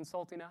without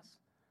consulting us.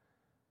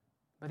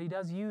 But he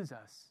does use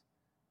us.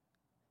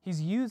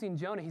 He's using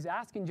Jonah. He's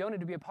asking Jonah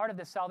to be a part of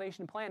this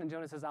salvation plan, and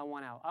Jonah says, I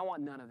want out. I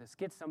want none of this.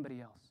 Get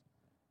somebody else.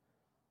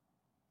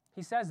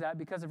 He says that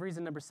because of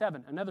reason number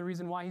 7, another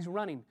reason why he's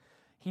running.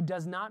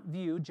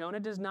 Jonah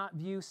does not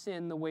view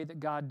sin the way that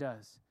God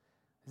does.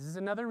 This is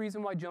another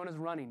reason why Jonah's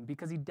running,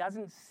 because he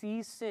doesn't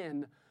see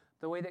sin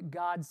the way that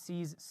God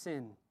sees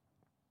sin.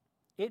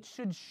 It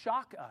should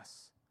shock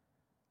us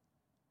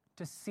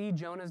to see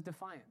Jonah's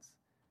defiance.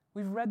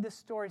 We've read this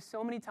story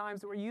so many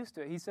times that we're used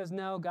to it. He says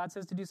no, God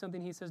says to do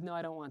something, he says no,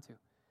 I don't want to.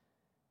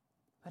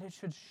 But it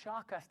should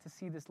shock us to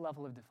see this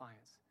level of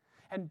defiance.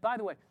 And by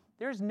the way,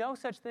 there's no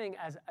such thing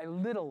as a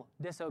little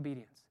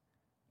disobedience.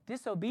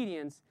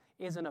 Disobedience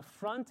is an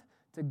affront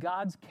to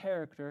God's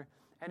character,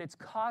 and it's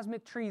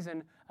cosmic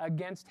treason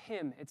against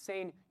him. It's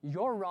saying,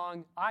 you're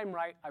wrong, I'm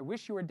right, I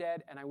wish you were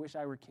dead, and I wish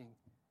I were king.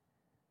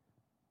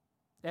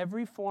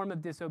 Every form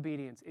of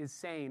disobedience is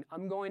saying,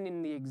 I'm going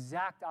in the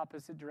exact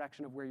opposite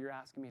direction of where you're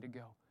asking me to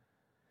go.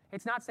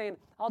 It's not saying,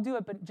 I'll do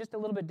it, but just a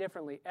little bit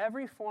differently.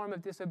 Every form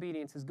of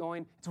disobedience is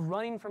it's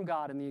running from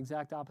God in the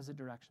exact opposite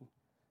direction.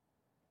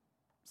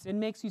 Sin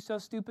makes you so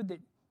stupid that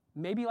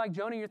maybe like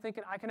Jonah, you're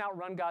thinking, I can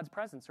outrun God's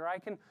presence, or I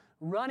can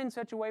run in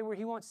such a way where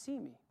he won't see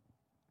me.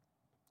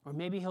 Or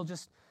maybe he'll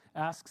just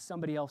ask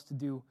somebody else to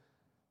do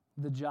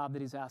the job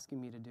that he's asking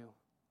me to do.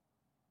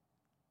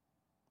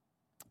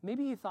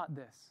 Maybe he thought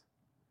this.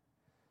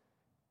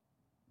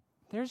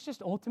 There's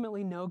just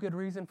ultimately no good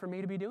reason for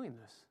me to be doing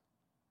this.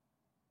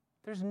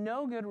 There's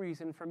no good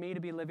reason for me to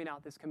be living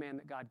out this command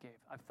that God gave.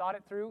 I've thought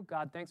it through.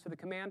 God, thanks for the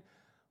command.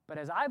 But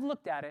as I've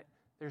looked at it,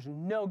 there's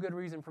no good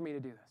reason for me to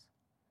do this.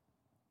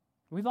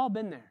 We've all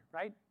been there,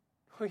 right?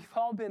 We've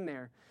all been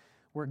there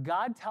where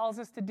God tells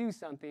us to do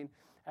something,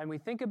 and we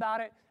think about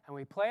it, and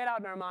we play it out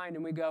in our mind,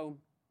 and we go,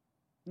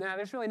 nah,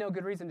 there's really no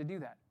good reason to do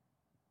that.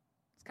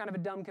 It's kind of a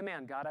dumb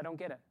command, God. I don't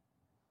get it.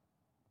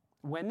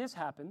 When this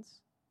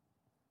happens,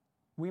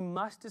 we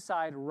must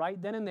decide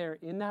right then and there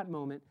in that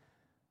moment,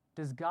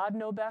 does God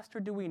know best or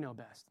do we know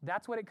best?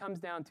 That's what it comes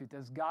down to.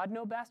 Does God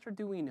know best or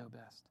do we know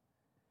best?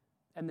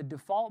 And the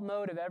default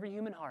mode of every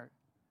human heart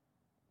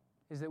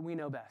is that we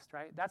know best,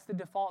 right? That's the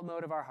default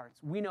mode of our hearts.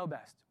 We know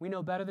best. We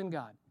know better than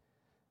God.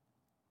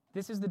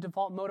 This is the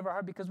default mode of our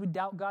heart because we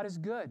doubt God is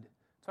good.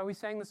 That's why we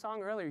sang the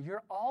song earlier,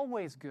 you're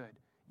always good.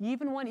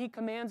 Even when he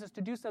commands us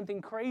to do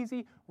something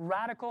crazy,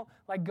 radical,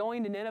 like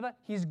going to Nineveh,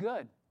 he's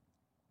good.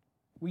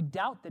 We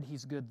doubt that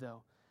he's good,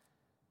 though.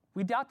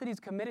 We doubt that he's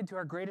committed to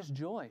our greatest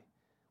joy.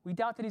 We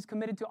doubt that he's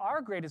committed to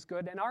our greatest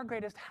good and our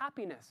greatest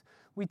happiness.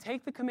 We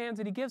take the commands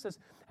that he gives us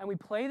and we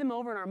play them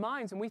over in our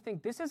minds and we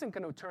think, this isn't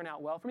going to turn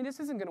out well for me. This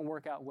isn't going to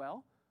work out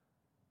well.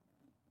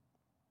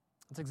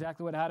 That's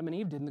exactly what Adam and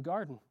Eve did in the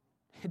garden.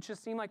 It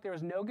just seemed like there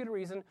was no good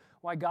reason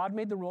why God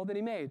made the rule that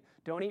he made.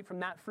 Don't eat from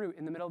that fruit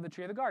in the middle of the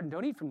tree of the garden.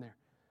 Don't eat from there.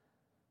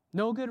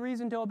 No good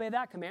reason to obey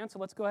that command, so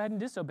let's go ahead and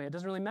disobey. It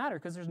doesn't really matter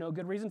because there's no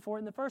good reason for it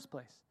in the first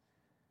place.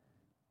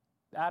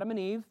 Adam and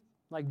Eve,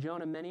 like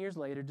Jonah many years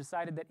later,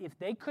 decided that if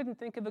they couldn't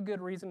think of a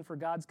good reason for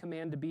God's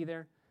command to be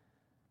there,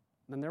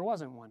 then there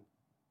wasn't one.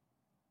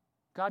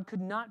 God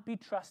could not be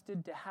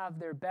trusted to have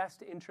their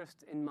best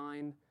interests in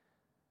mind,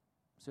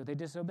 so they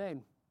disobeyed.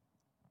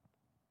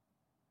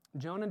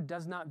 Jonah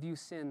does not view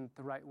sin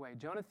the right way.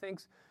 Jonah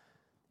thinks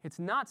it's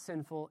not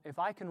sinful if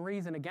I can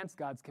reason against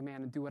God's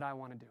command and do what I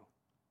want to do.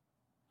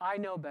 I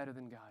know better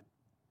than God.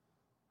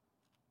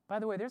 By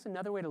the way, there's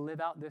another way to live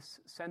out this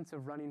sense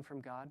of running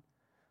from God.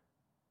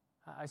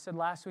 I said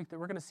last week that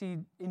we're going to see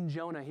in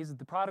Jonah, he's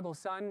the prodigal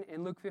son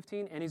in Luke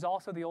 15, and he's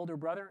also the older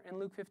brother in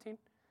Luke 15.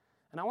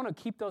 And I want to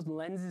keep those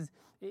lenses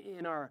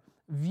in our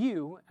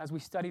view as we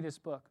study this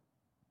book.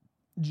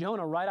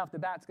 Jonah, right off the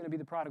bat, is going to be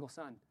the prodigal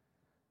son.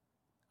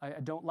 I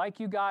don't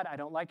like you, God. I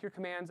don't like your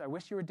commands. I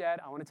wish you were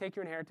dead. I want to take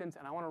your inheritance,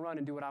 and I want to run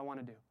and do what I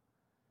want to do.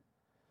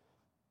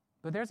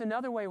 But there's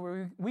another way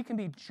where we can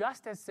be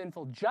just as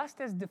sinful, just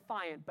as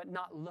defiant, but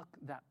not look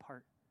that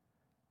part.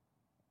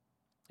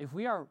 If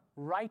we are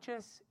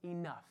righteous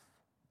enough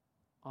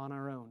on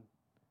our own,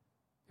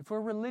 if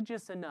we're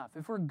religious enough,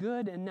 if we're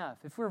good enough,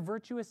 if we're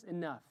virtuous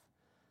enough,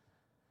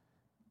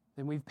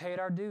 then we've paid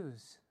our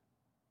dues.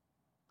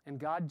 And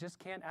God just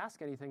can't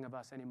ask anything of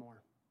us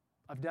anymore.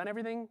 I've done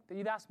everything that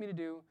you've asked me to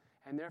do,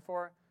 and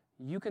therefore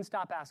you can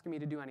stop asking me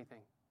to do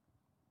anything.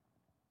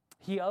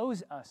 He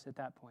owes us at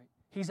that point.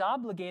 He's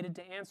obligated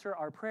to answer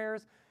our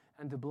prayers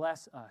and to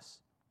bless us.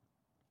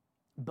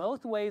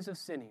 Both ways of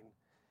sinning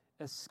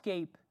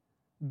escape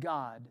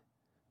God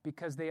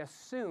because they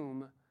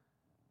assume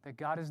that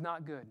God is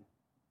not good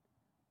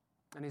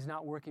and he's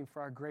not working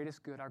for our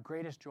greatest good, our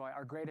greatest joy,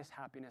 our greatest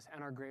happiness,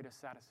 and our greatest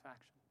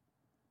satisfaction.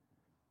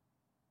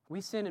 We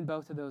sin in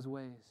both of those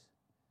ways,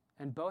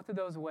 and both of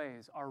those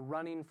ways are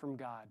running from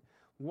God.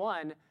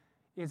 One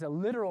is a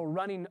literal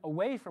running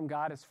away from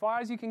God as far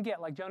as you can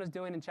get, like Jonah's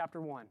doing in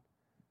chapter 1.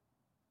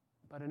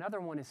 But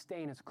another one is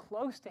staying as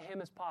close to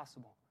him as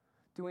possible,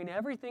 doing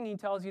everything he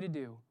tells you to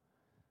do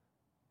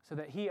so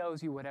that he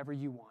owes you whatever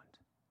you want.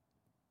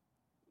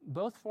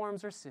 Both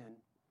forms are sin.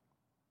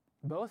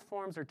 Both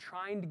forms are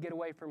trying to get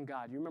away from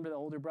God. You remember the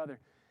older brother.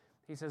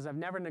 He says, I've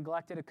never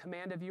neglected a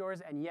command of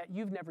yours, and yet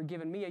you've never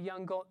given me a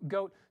young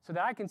goat so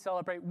that I can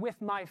celebrate with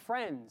my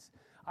friends.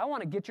 I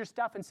want to get your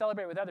stuff and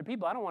celebrate with other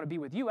people. I don't want to be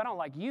with you. I don't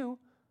like you.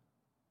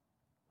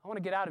 I want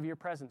to get out of your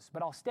presence,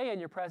 but I'll stay in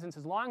your presence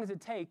as long as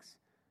it takes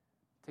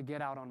to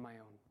get out on my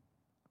own.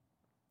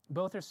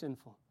 Both are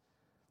sinful.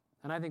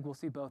 And I think we'll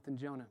see both in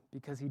Jonah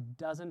because he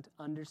doesn't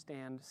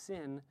understand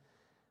sin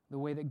the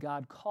way that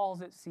God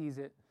calls it, sees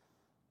it,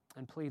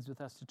 and pleads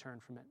with us to turn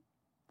from it.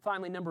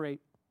 Finally, number 8,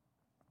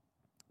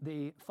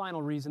 the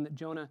final reason that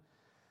Jonah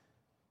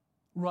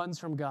runs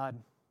from God.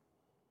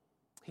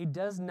 He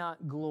does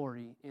not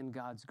glory in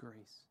God's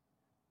grace.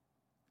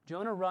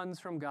 Jonah runs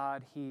from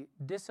God. He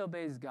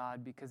disobeys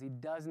God because he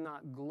does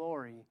not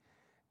glory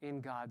in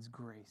God's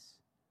grace.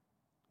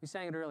 We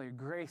sang it earlier,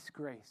 grace,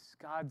 grace,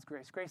 God's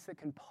grace, grace that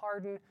can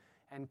pardon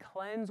and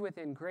cleanse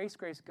within, grace,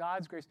 grace,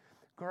 God's grace,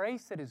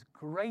 grace that is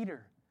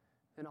greater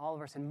than all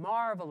of our sin,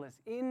 marvelous,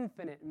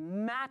 infinite,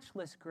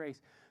 matchless grace,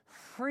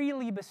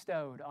 freely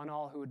bestowed on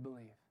all who would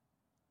believe.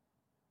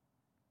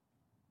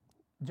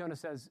 Jonah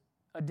says,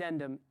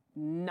 addendum,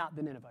 not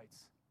the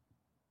Ninevites,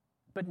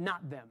 but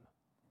not them.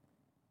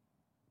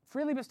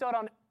 Freely bestowed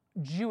on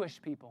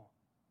Jewish people,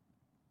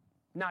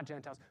 not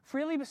Gentiles.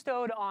 Freely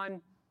bestowed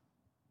on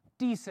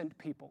decent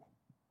people,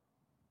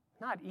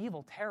 not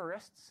evil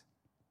terrorists.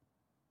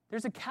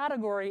 There's a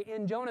category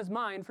in Jonah's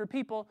mind for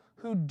people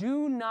who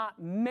do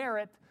not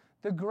merit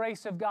the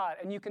grace of God.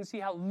 And you can see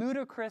how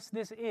ludicrous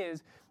this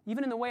is,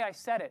 even in the way I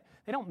said it.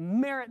 They don't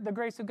merit the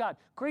grace of God.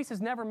 Grace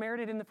is never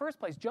merited in the first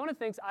place. Jonah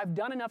thinks, I've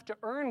done enough to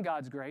earn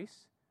God's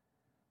grace.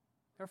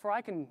 Therefore,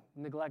 I can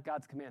neglect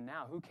God's command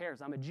now. Who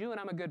cares? I'm a Jew and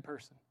I'm a good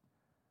person.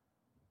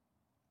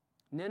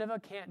 Nineveh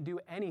can't do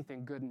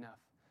anything good enough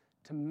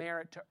to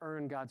merit to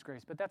earn God's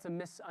grace. But that's a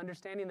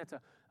misunderstanding. That's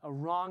a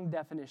wrong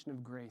definition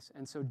of grace.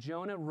 And so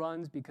Jonah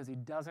runs because he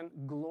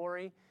doesn't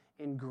glory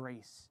in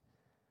grace.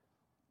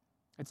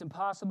 It's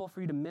impossible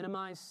for you to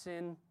minimize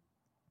sin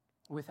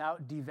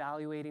without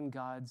devaluating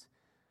God's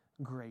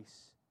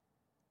grace.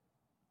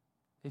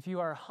 If you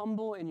are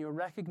humble in your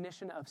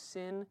recognition of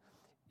sin,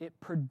 it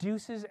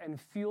produces and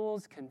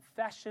fuels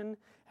confession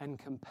and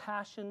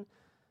compassion.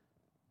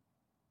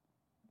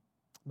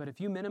 But if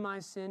you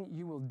minimize sin,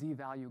 you will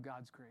devalue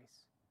God's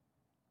grace.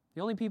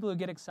 The only people who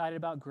get excited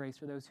about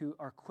grace are those who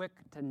are quick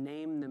to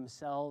name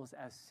themselves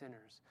as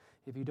sinners.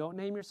 If you don't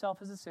name yourself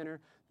as a sinner,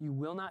 you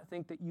will not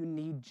think that you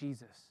need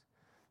Jesus.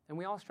 And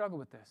we all struggle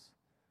with this.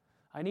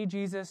 I need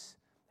Jesus,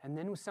 and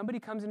then when somebody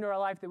comes into our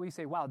life that we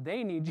say, wow,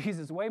 they need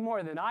Jesus way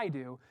more than I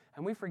do,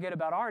 and we forget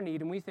about our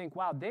need, and we think,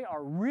 wow, they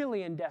are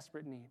really in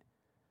desperate need.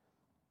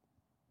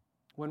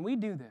 When we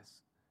do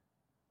this,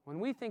 when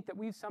we think that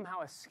we've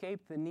somehow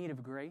escaped the need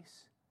of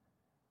grace,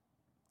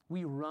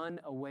 we run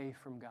away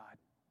from God.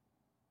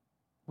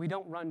 We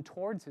don't run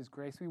towards His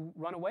grace. We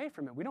run away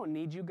from it. We don't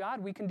need you, God.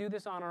 We can do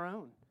this on our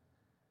own.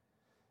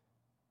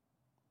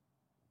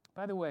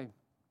 By the way,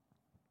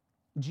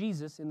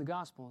 Jesus in the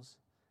Gospels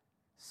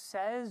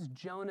says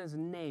Jonah's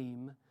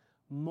name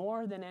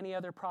more than any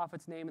other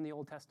prophet's name in the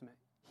Old Testament.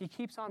 He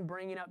keeps on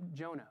bringing up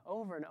Jonah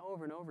over and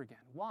over and over again.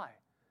 Why?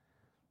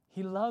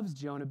 He loves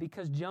Jonah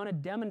because Jonah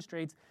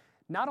demonstrates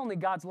not only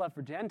God's love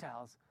for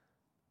Gentiles,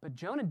 but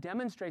Jonah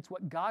demonstrates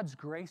what God's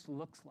grace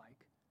looks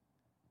like.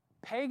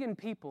 Pagan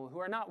people who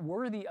are not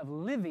worthy of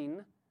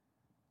living,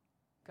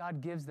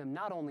 God gives them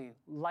not only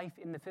life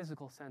in the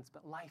physical sense,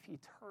 but life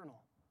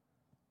eternal.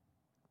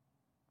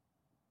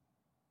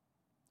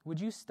 Would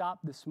you stop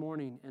this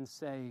morning and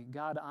say,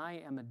 God,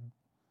 I am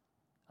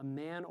a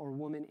man or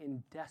woman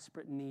in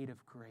desperate need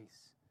of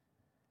grace.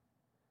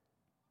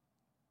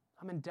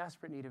 I'm in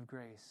desperate need of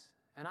grace.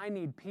 And I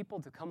need people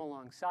to come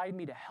alongside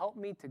me, to help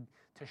me,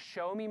 to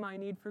show me my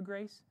need for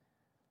grace.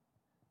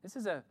 This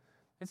is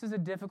a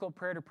difficult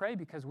prayer to pray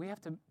because we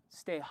have to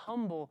stay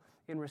humble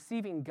in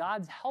receiving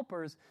God's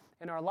helpers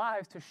in our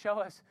lives to show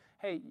us,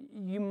 hey,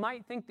 you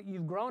might think that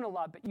you've grown a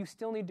lot, but you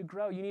still need to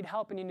grow. You need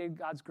help and you need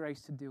God's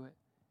grace to do it.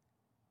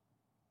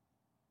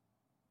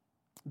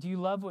 Do you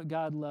love what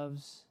God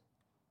loves?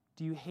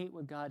 Do you hate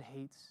what God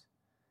hates?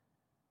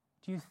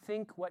 Do you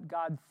think what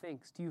God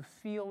thinks? Do you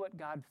feel what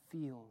God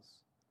feels?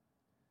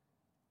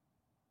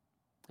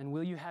 And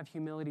will you have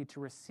humility to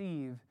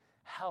receive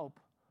help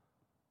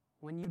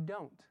when you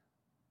don't?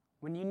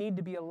 When you need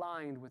to be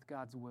aligned with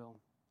God's will?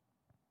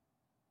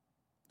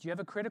 Do you have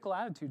a critical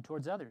attitude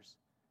towards others?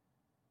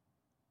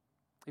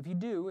 If you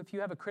do, if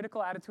you have a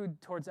critical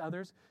attitude towards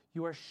others,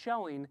 you are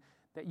showing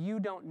that you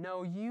don't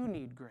know you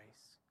need grace.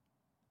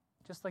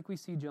 Just like we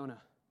see Jonah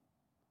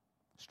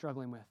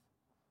struggling with.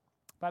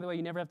 By the way,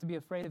 you never have to be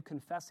afraid of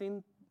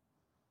confessing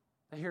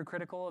that you're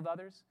critical of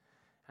others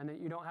and that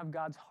you don't have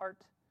God's heart,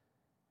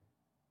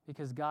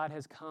 because God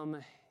has come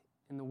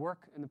in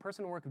the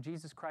personal work of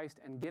Jesus Christ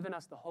and given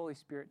us the Holy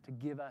Spirit to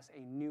give us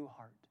a new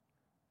heart.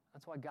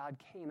 That's why God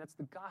came. That's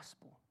the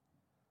gospel.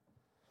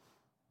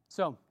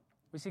 So,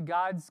 we see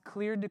God's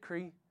clear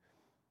decree.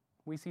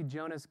 We see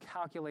Jonah's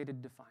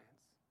calculated defiance.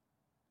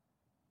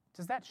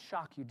 Does that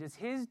shock you? Does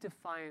his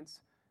defiance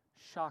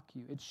shock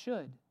you? It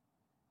should.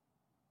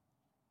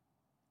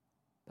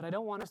 But I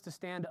don't want us to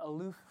stand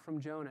aloof from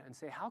Jonah and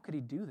say, how could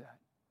he do that?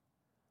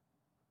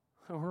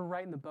 We're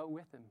right in the boat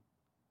with him.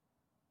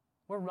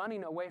 We're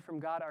running away from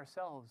God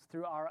ourselves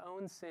through our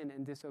own sin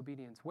and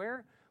disobedience.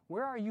 Where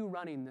are you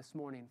running this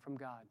morning from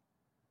God?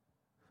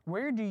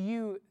 Where do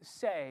you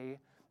say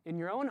in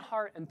your own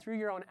heart and through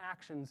your own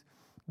actions,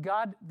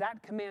 God,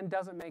 that command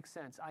doesn't make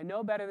sense. I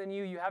know better than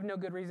you. You have no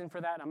good reason for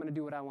that. I'm going to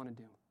do what I want to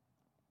do.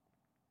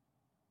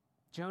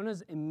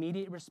 Jonah's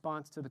immediate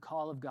response to the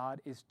call of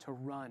God is to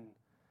run.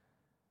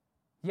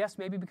 Yes,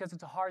 maybe because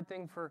it's a hard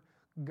thing for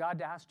God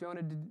to ask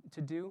Jonah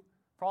to do,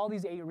 for all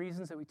these 8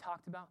 reasons that we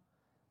talked about.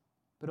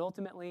 But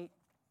ultimately,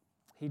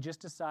 he just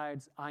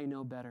decides, I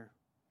know better.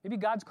 Maybe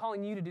God's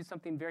calling you to do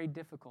something very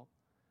difficult.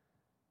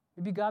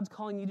 Maybe God's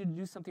calling you to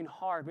do something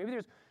hard. Maybe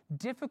there's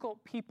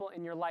difficult people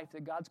in your life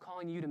that God's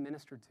calling you to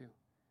minister to.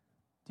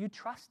 Do you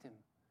trust Him?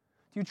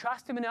 Do you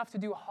trust Him enough to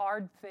do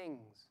hard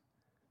things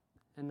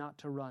and not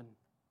to run?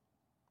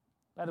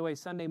 By the way,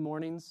 Sunday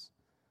mornings,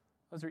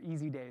 those are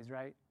easy days,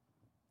 right?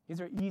 These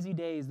are easy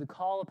days. The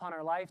call upon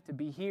our life to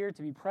be here,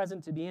 to be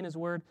present, to be in His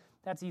Word,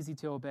 that's easy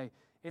to obey.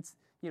 It's,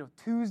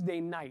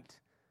 Tuesday night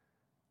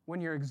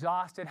when you're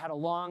exhausted, had a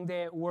long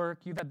day at work,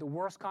 you've had the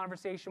worst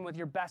conversation with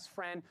your best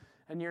friend,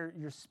 and your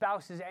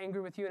spouse is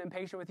angry with you and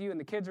impatient with you, and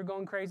the kids are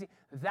going crazy.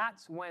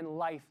 That's when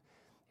life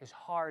is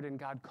hard, and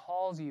God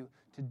calls you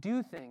to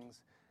do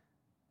things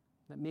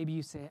that maybe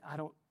you say, I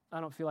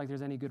don't feel like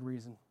there's any good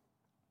reason.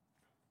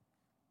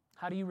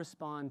 How do you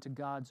respond to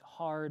God's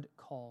hard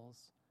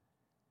calls?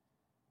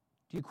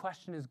 Do you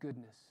question His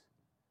goodness?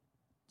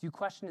 Do you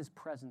question His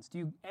presence? Do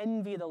you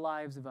envy the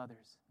lives of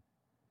others?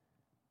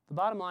 The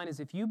bottom line is,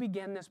 if you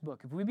begin this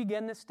book, if we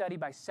begin this study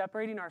by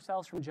separating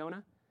ourselves from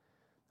Jonah,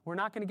 we're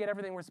not going to get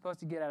everything we're supposed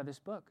to get out of this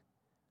book.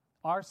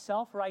 Our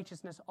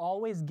self-righteousness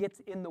always gets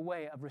in the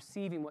way of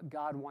receiving what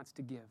God wants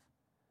to give.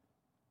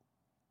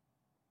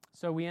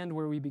 So we end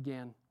where we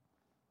began.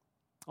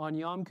 On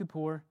Yom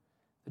Kippur,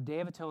 the Day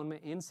of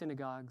Atonement, in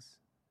synagogues,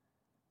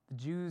 the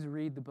Jews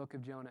read the book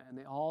of Jonah, and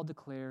they all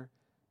declare,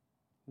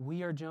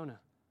 we are Jonah.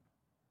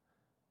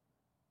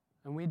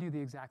 And we do the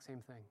exact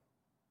same thing.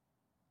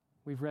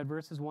 We've read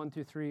verses 1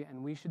 through 3,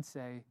 and we should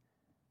say,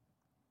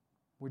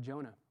 we're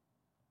Jonah.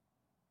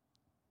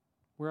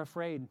 We're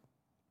afraid.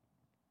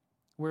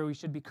 Where we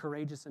should be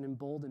courageous and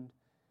emboldened.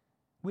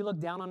 We look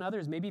down on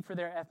others, maybe for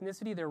their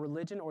ethnicity, their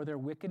religion, or their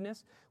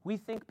wickedness. We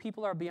think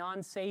people are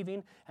beyond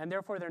saving, and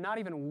therefore they're not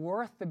even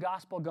worth the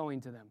gospel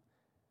going to them.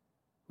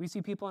 We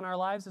see people in our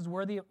lives as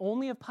worthy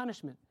only of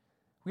punishment.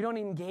 We don't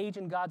engage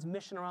in God's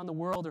mission around the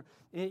world, or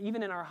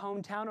even in our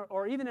hometown,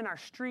 or even in our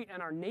street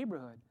and our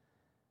neighborhood.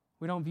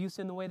 We don't view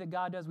sin the way that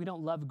God does. We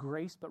don't love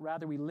grace, but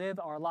rather we live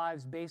our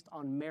lives based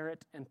on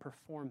merit and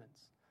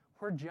performance.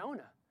 We're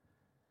Jonah.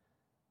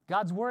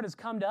 God's word has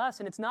come to us,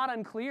 and it's not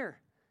unclear.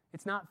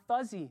 It's not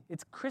fuzzy.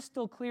 It's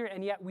crystal clear,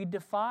 and yet we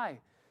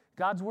defy.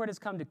 God's word has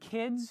come to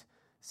kids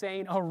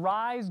saying,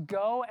 arise,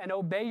 go, and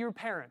obey your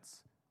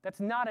parents. That's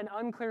not an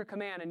unclear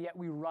command, and yet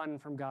we run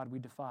from God. We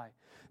defy.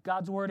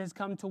 God's word has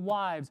come to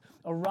wives.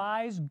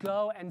 Arise,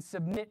 go, and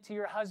submit to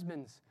your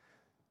husbands.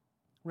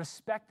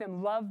 Respect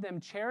them, love them,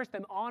 cherish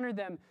them, honor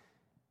them,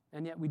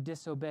 and yet we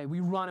disobey. We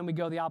run and we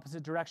go the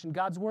opposite direction.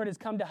 God's word has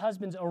come to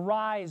husbands.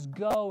 Arise,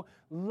 go,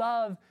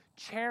 love,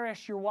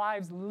 cherish your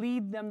wives,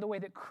 lead them the way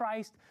that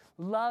Christ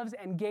loves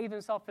and gave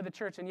himself for the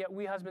church. And yet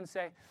we husbands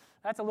say,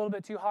 that's a little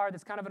bit too hard.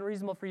 That's kind of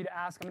unreasonable for you to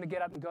ask. I'm going to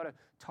get up and go to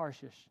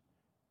Tarshish.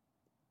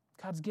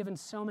 God's given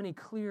so many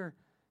clear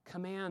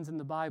commands in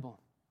the Bible.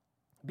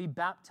 Be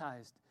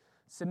baptized.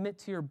 Submit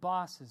to your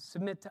bosses.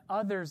 Submit to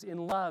others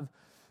in love.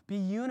 Be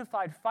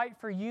unified. Fight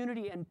for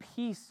unity and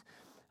peace.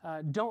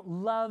 Don't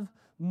love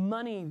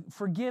money.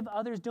 Forgive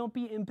others. Don't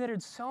be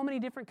embittered. So many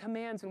different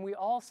commands, and we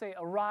all say,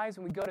 arise,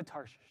 and we go to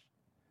Tarshish.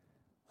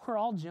 We're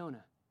all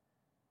Jonah.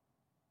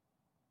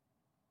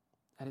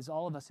 That is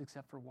all of us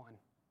except for one.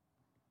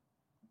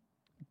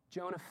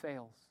 Jonah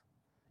fails.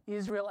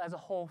 Israel as a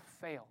whole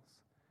fails.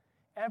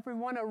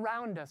 Everyone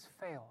around us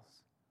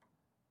fails,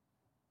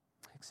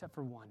 except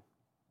for one.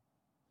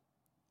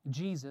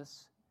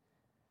 Jesus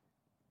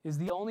is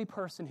the only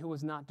person who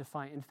was not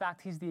defiant. In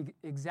fact, he's the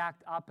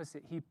exact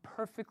opposite. He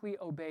perfectly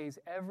obeys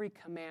every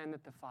command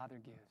that the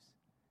Father gives.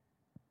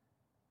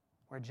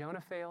 Where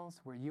Jonah fails,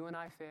 where you and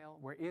I fail,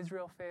 where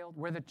Israel failed,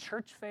 where the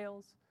church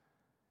fails,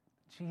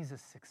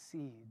 Jesus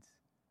succeeds.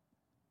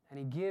 And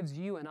he gives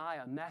you and I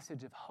a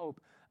message of hope.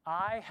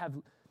 I have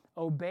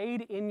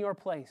obeyed in your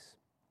place.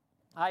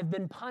 I've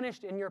been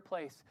punished in your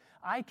place.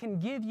 I can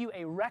give you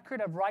a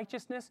record of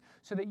righteousness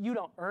so that you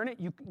don't earn it.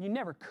 You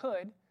never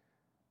could.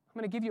 I'm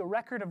going to give you a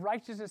record of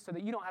righteousness so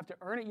that you don't have to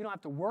earn it. You don't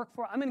have to work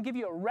for it. I'm going to give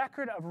you a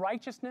record of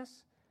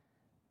righteousness.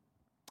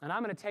 And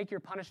I'm going to take your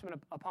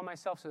punishment upon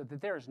myself so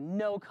that there is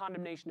no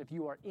condemnation if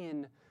you are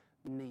in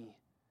me.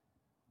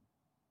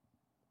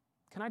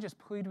 Can I just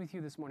plead with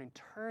you this morning?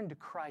 Turn to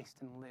Christ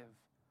and live.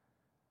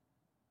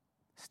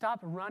 Stop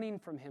running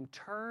from him.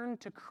 Turn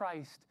to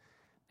Christ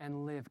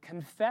and live.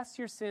 Confess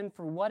your sin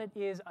for what it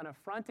is, an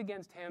affront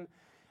against him,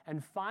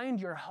 and find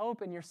your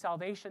hope and your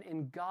salvation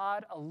in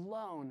God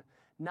alone,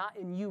 not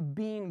in you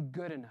being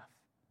good enough.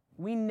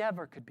 We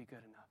never could be good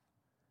enough.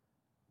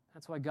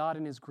 That's why God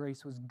in his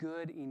grace was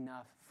good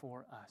enough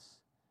for us.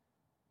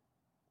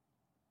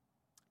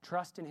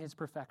 Trust in his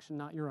perfection,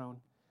 not your own.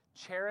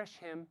 Cherish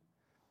him,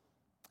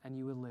 and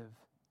you will live.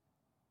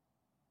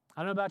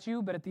 I don't know about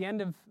you, but at the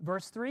end of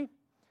verse 3,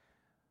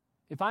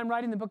 if I'm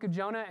writing the book of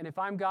Jonah, and if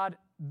I'm God,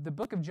 the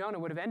book of Jonah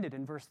would have ended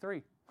in verse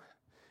 3.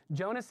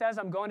 Jonah says,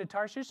 I'm going to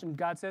Tarshish, and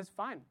God says,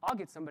 fine, I'll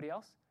get somebody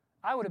else.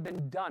 I would have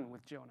been done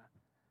with Jonah.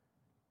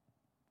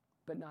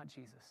 But not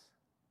Jesus.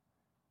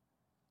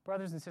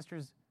 Brothers and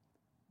sisters,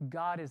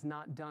 God is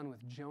not done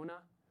with Jonah.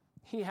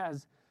 He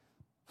has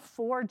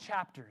 4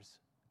 chapters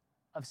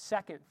of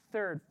second,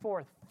 third,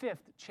 fourth,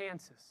 fifth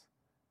chances.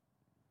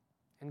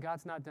 And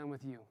God's not done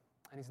with you,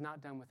 and he's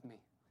not done with me.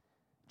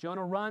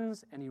 Jonah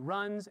runs, and he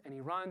runs, and he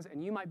runs,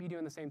 and you might be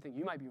doing the same thing.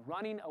 You might be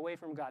running away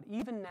from God,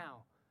 even now,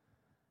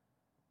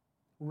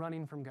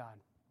 running from God.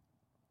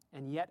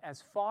 And yet,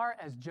 as far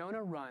as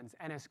Jonah runs,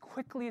 and as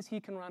quickly as he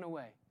can run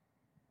away,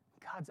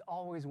 God's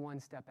always one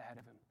step ahead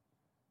of him,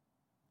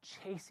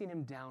 chasing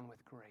him down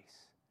with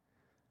grace.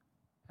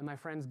 And my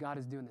friends, God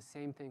is doing the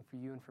same thing for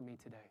you and for me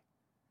today.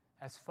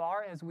 As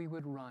far as we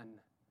would run,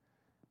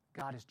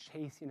 God is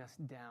chasing us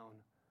down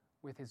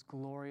with his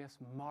glorious,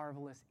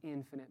 marvelous,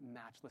 infinite,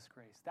 matchless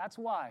grace. That's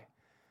why,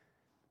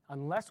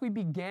 unless we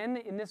begin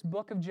in this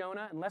book of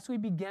Jonah, unless we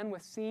begin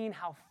with seeing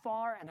how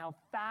far and how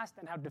fast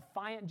and how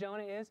defiant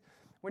Jonah is,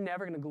 we're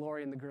never going to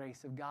glory in the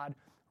grace of God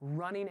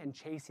running and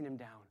chasing him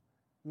down,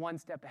 one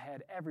step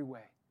ahead every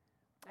way,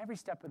 every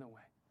step of the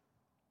way.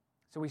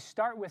 So we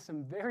start with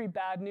some very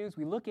bad news.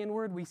 We look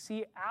inward. We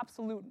see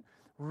absolute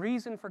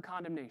reason for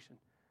condemnation.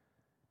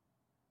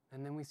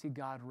 And then we see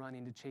God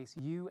running to chase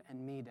you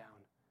and me down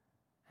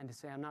and to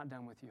say, I'm not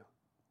done with you.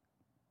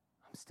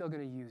 I'm still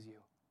going to use you.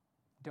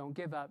 Don't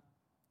give up.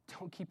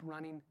 Don't keep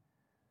running.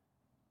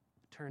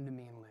 Turn to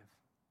me and live.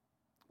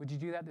 Would you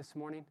do that this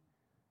morning?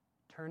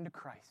 Turn to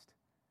Christ,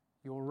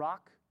 your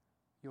rock,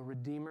 your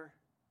Redeemer.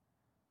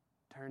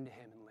 Turn to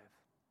him and live.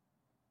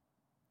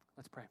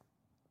 Let's pray.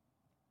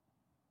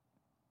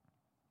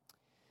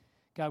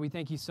 God, we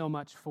thank you so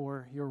much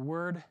for your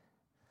word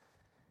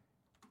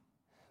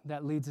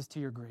that leads us to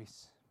your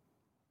grace.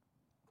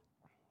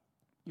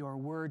 Your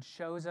word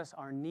shows us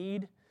our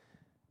need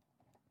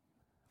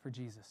for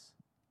Jesus.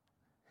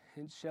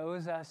 It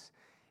shows us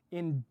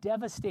in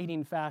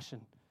devastating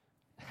fashion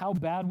how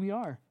bad we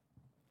are.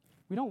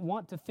 We don't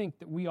want to think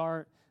that we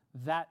are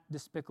that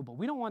despicable.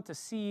 We don't want to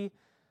see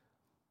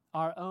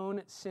our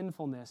own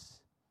sinfulness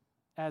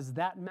as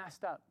that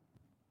messed up.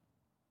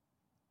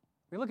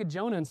 We look at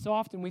Jonah and so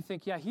often we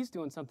think, yeah, he's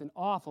doing something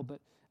awful, but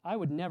I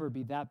would never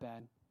be that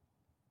bad.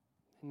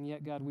 And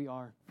yet, God, we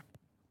are.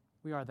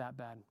 We are that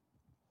bad.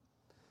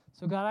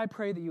 So, God, I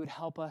pray that you would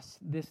help us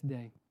this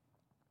day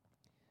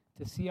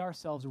to see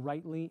ourselves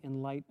rightly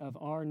in light of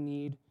our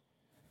need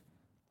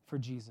for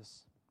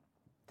Jesus.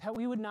 That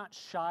we would not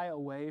shy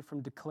away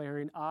from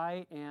declaring,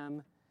 I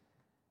am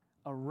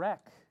a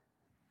wreck.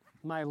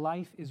 My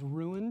life is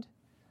ruined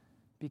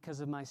because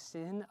of my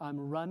sin. I'm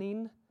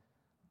running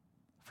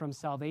from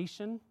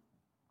salvation,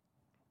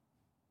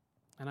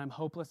 and I'm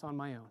hopeless on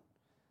my own.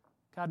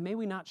 God, may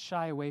we not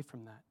shy away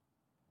from that.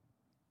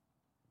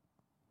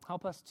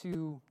 Help us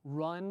to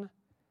run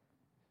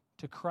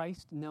to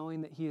Christ,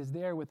 knowing that he is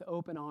there with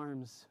open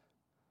arms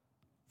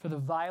for the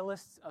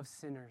vilest of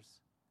sinners,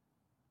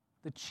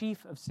 the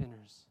chief of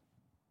sinners,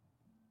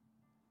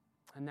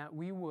 and that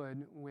we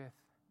would, with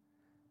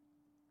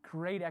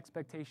great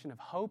expectation of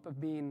hope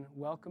of being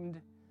welcomed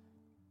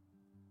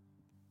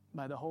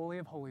by the Holy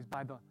of Holies,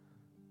 by the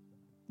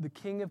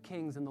King of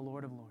Kings and the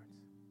Lord of Lords,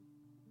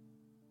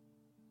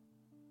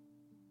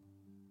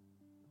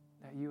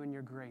 that you in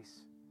your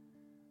grace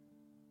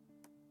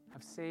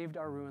have saved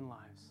our ruined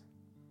lives.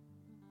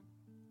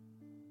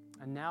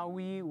 And now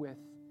we, with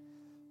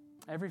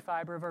every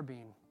fiber of our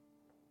being,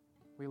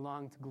 we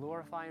long to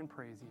glorify and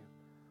praise you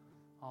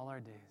all our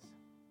days.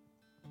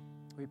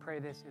 We pray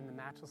this in the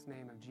matchless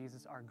name of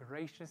Jesus, our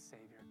gracious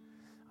Savior,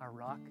 our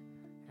rock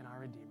and our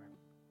Redeemer.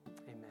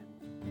 Amen.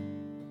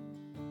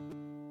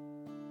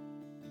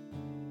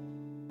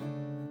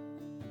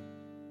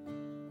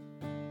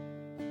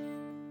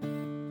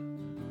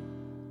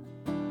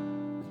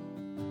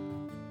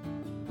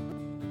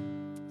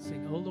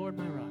 Sing, O Lord,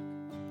 my rock.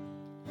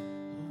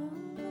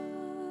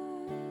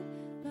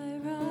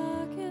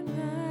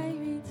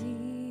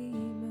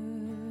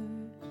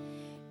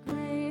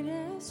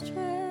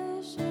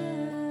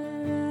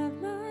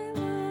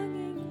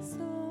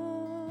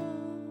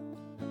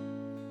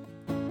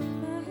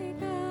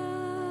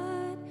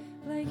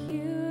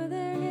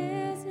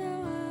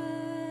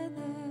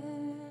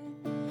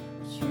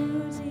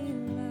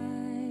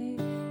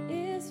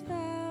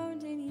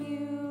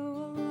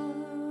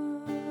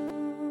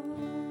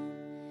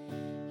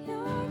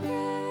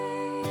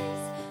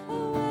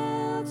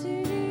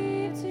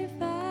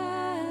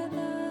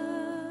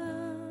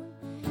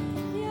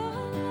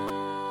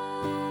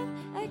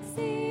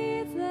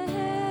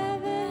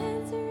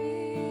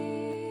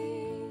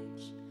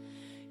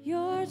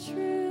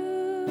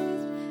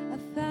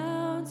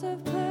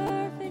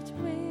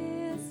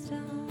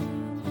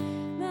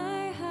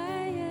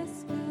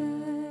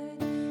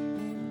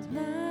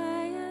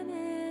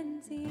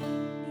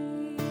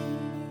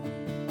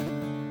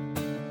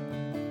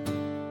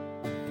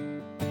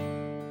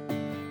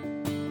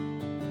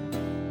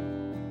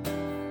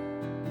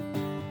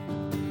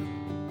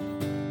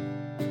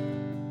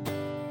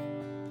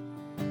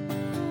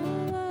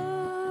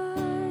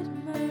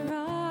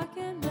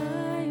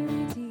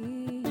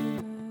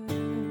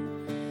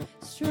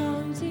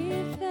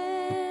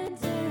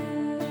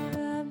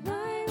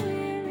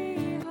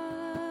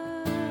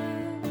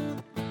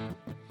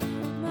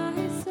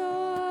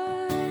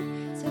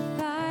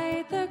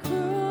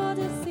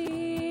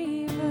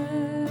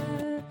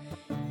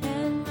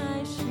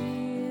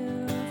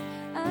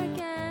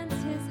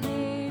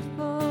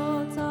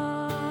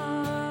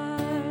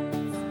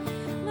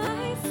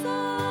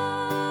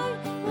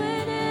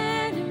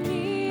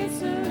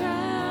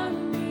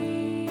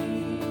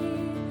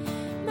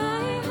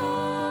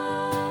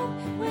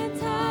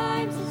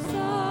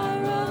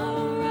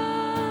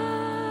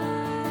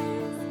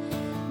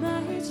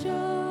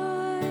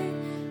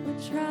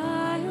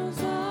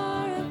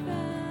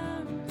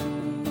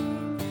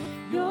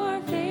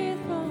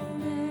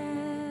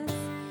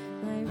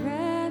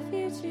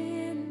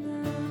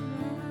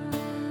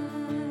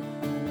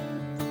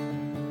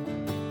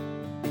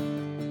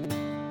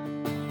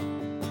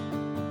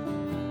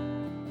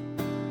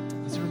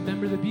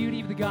 Remember the beauty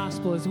of the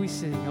gospel as we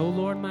sing, O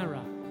Lord, my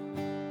rock.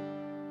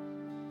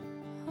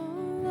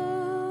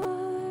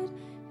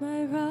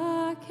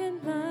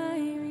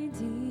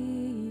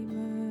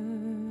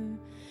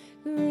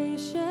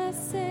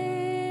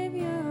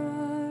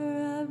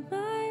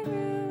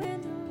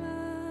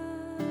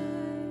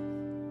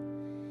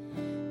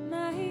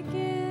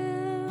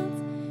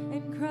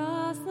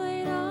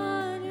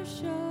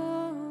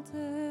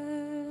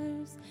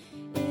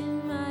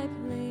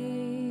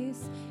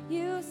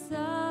 You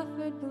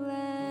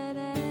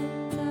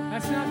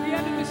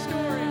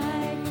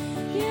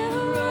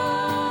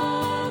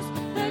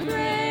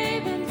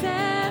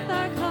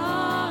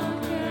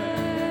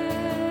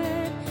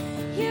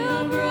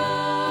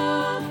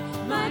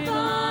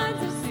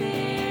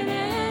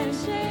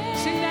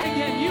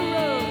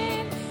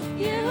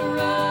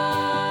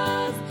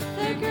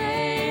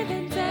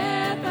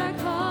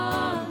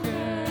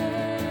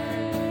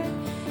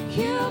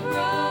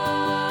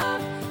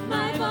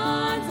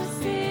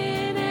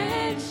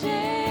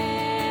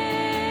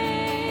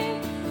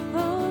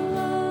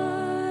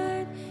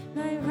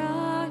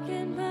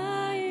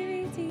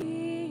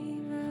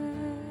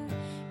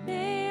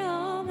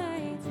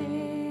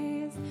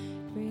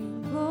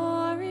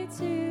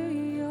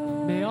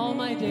all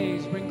my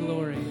days bring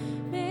glory.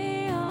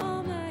 May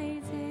all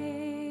my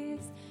days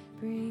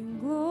bring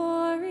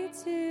glory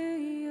to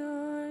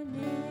your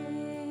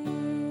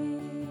name.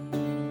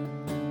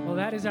 Well,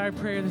 that is our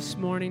prayer this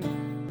morning.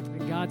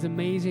 That God's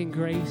amazing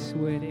grace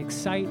would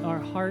excite our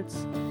hearts,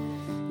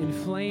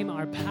 inflame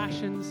our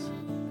passions,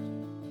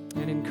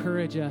 and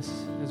encourage us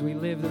as we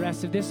live the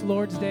rest of this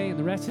Lord's Day and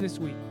the rest of this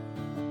week.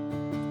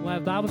 We'll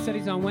have Bible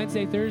studies on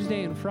Wednesday,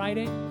 Thursday, and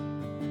Friday.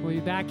 We'll be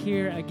back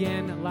here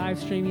again, live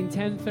streaming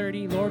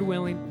 10:30, Lord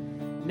willing,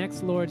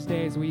 next Lord's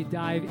Day as we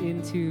dive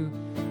into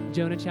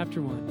Jonah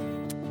chapter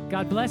 1.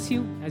 God bless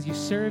you as you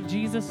serve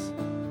Jesus,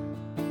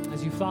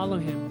 as you follow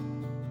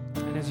him,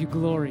 and as you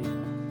glory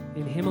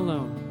in him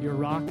alone, your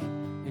rock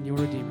and your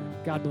Redeemer.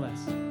 God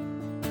bless.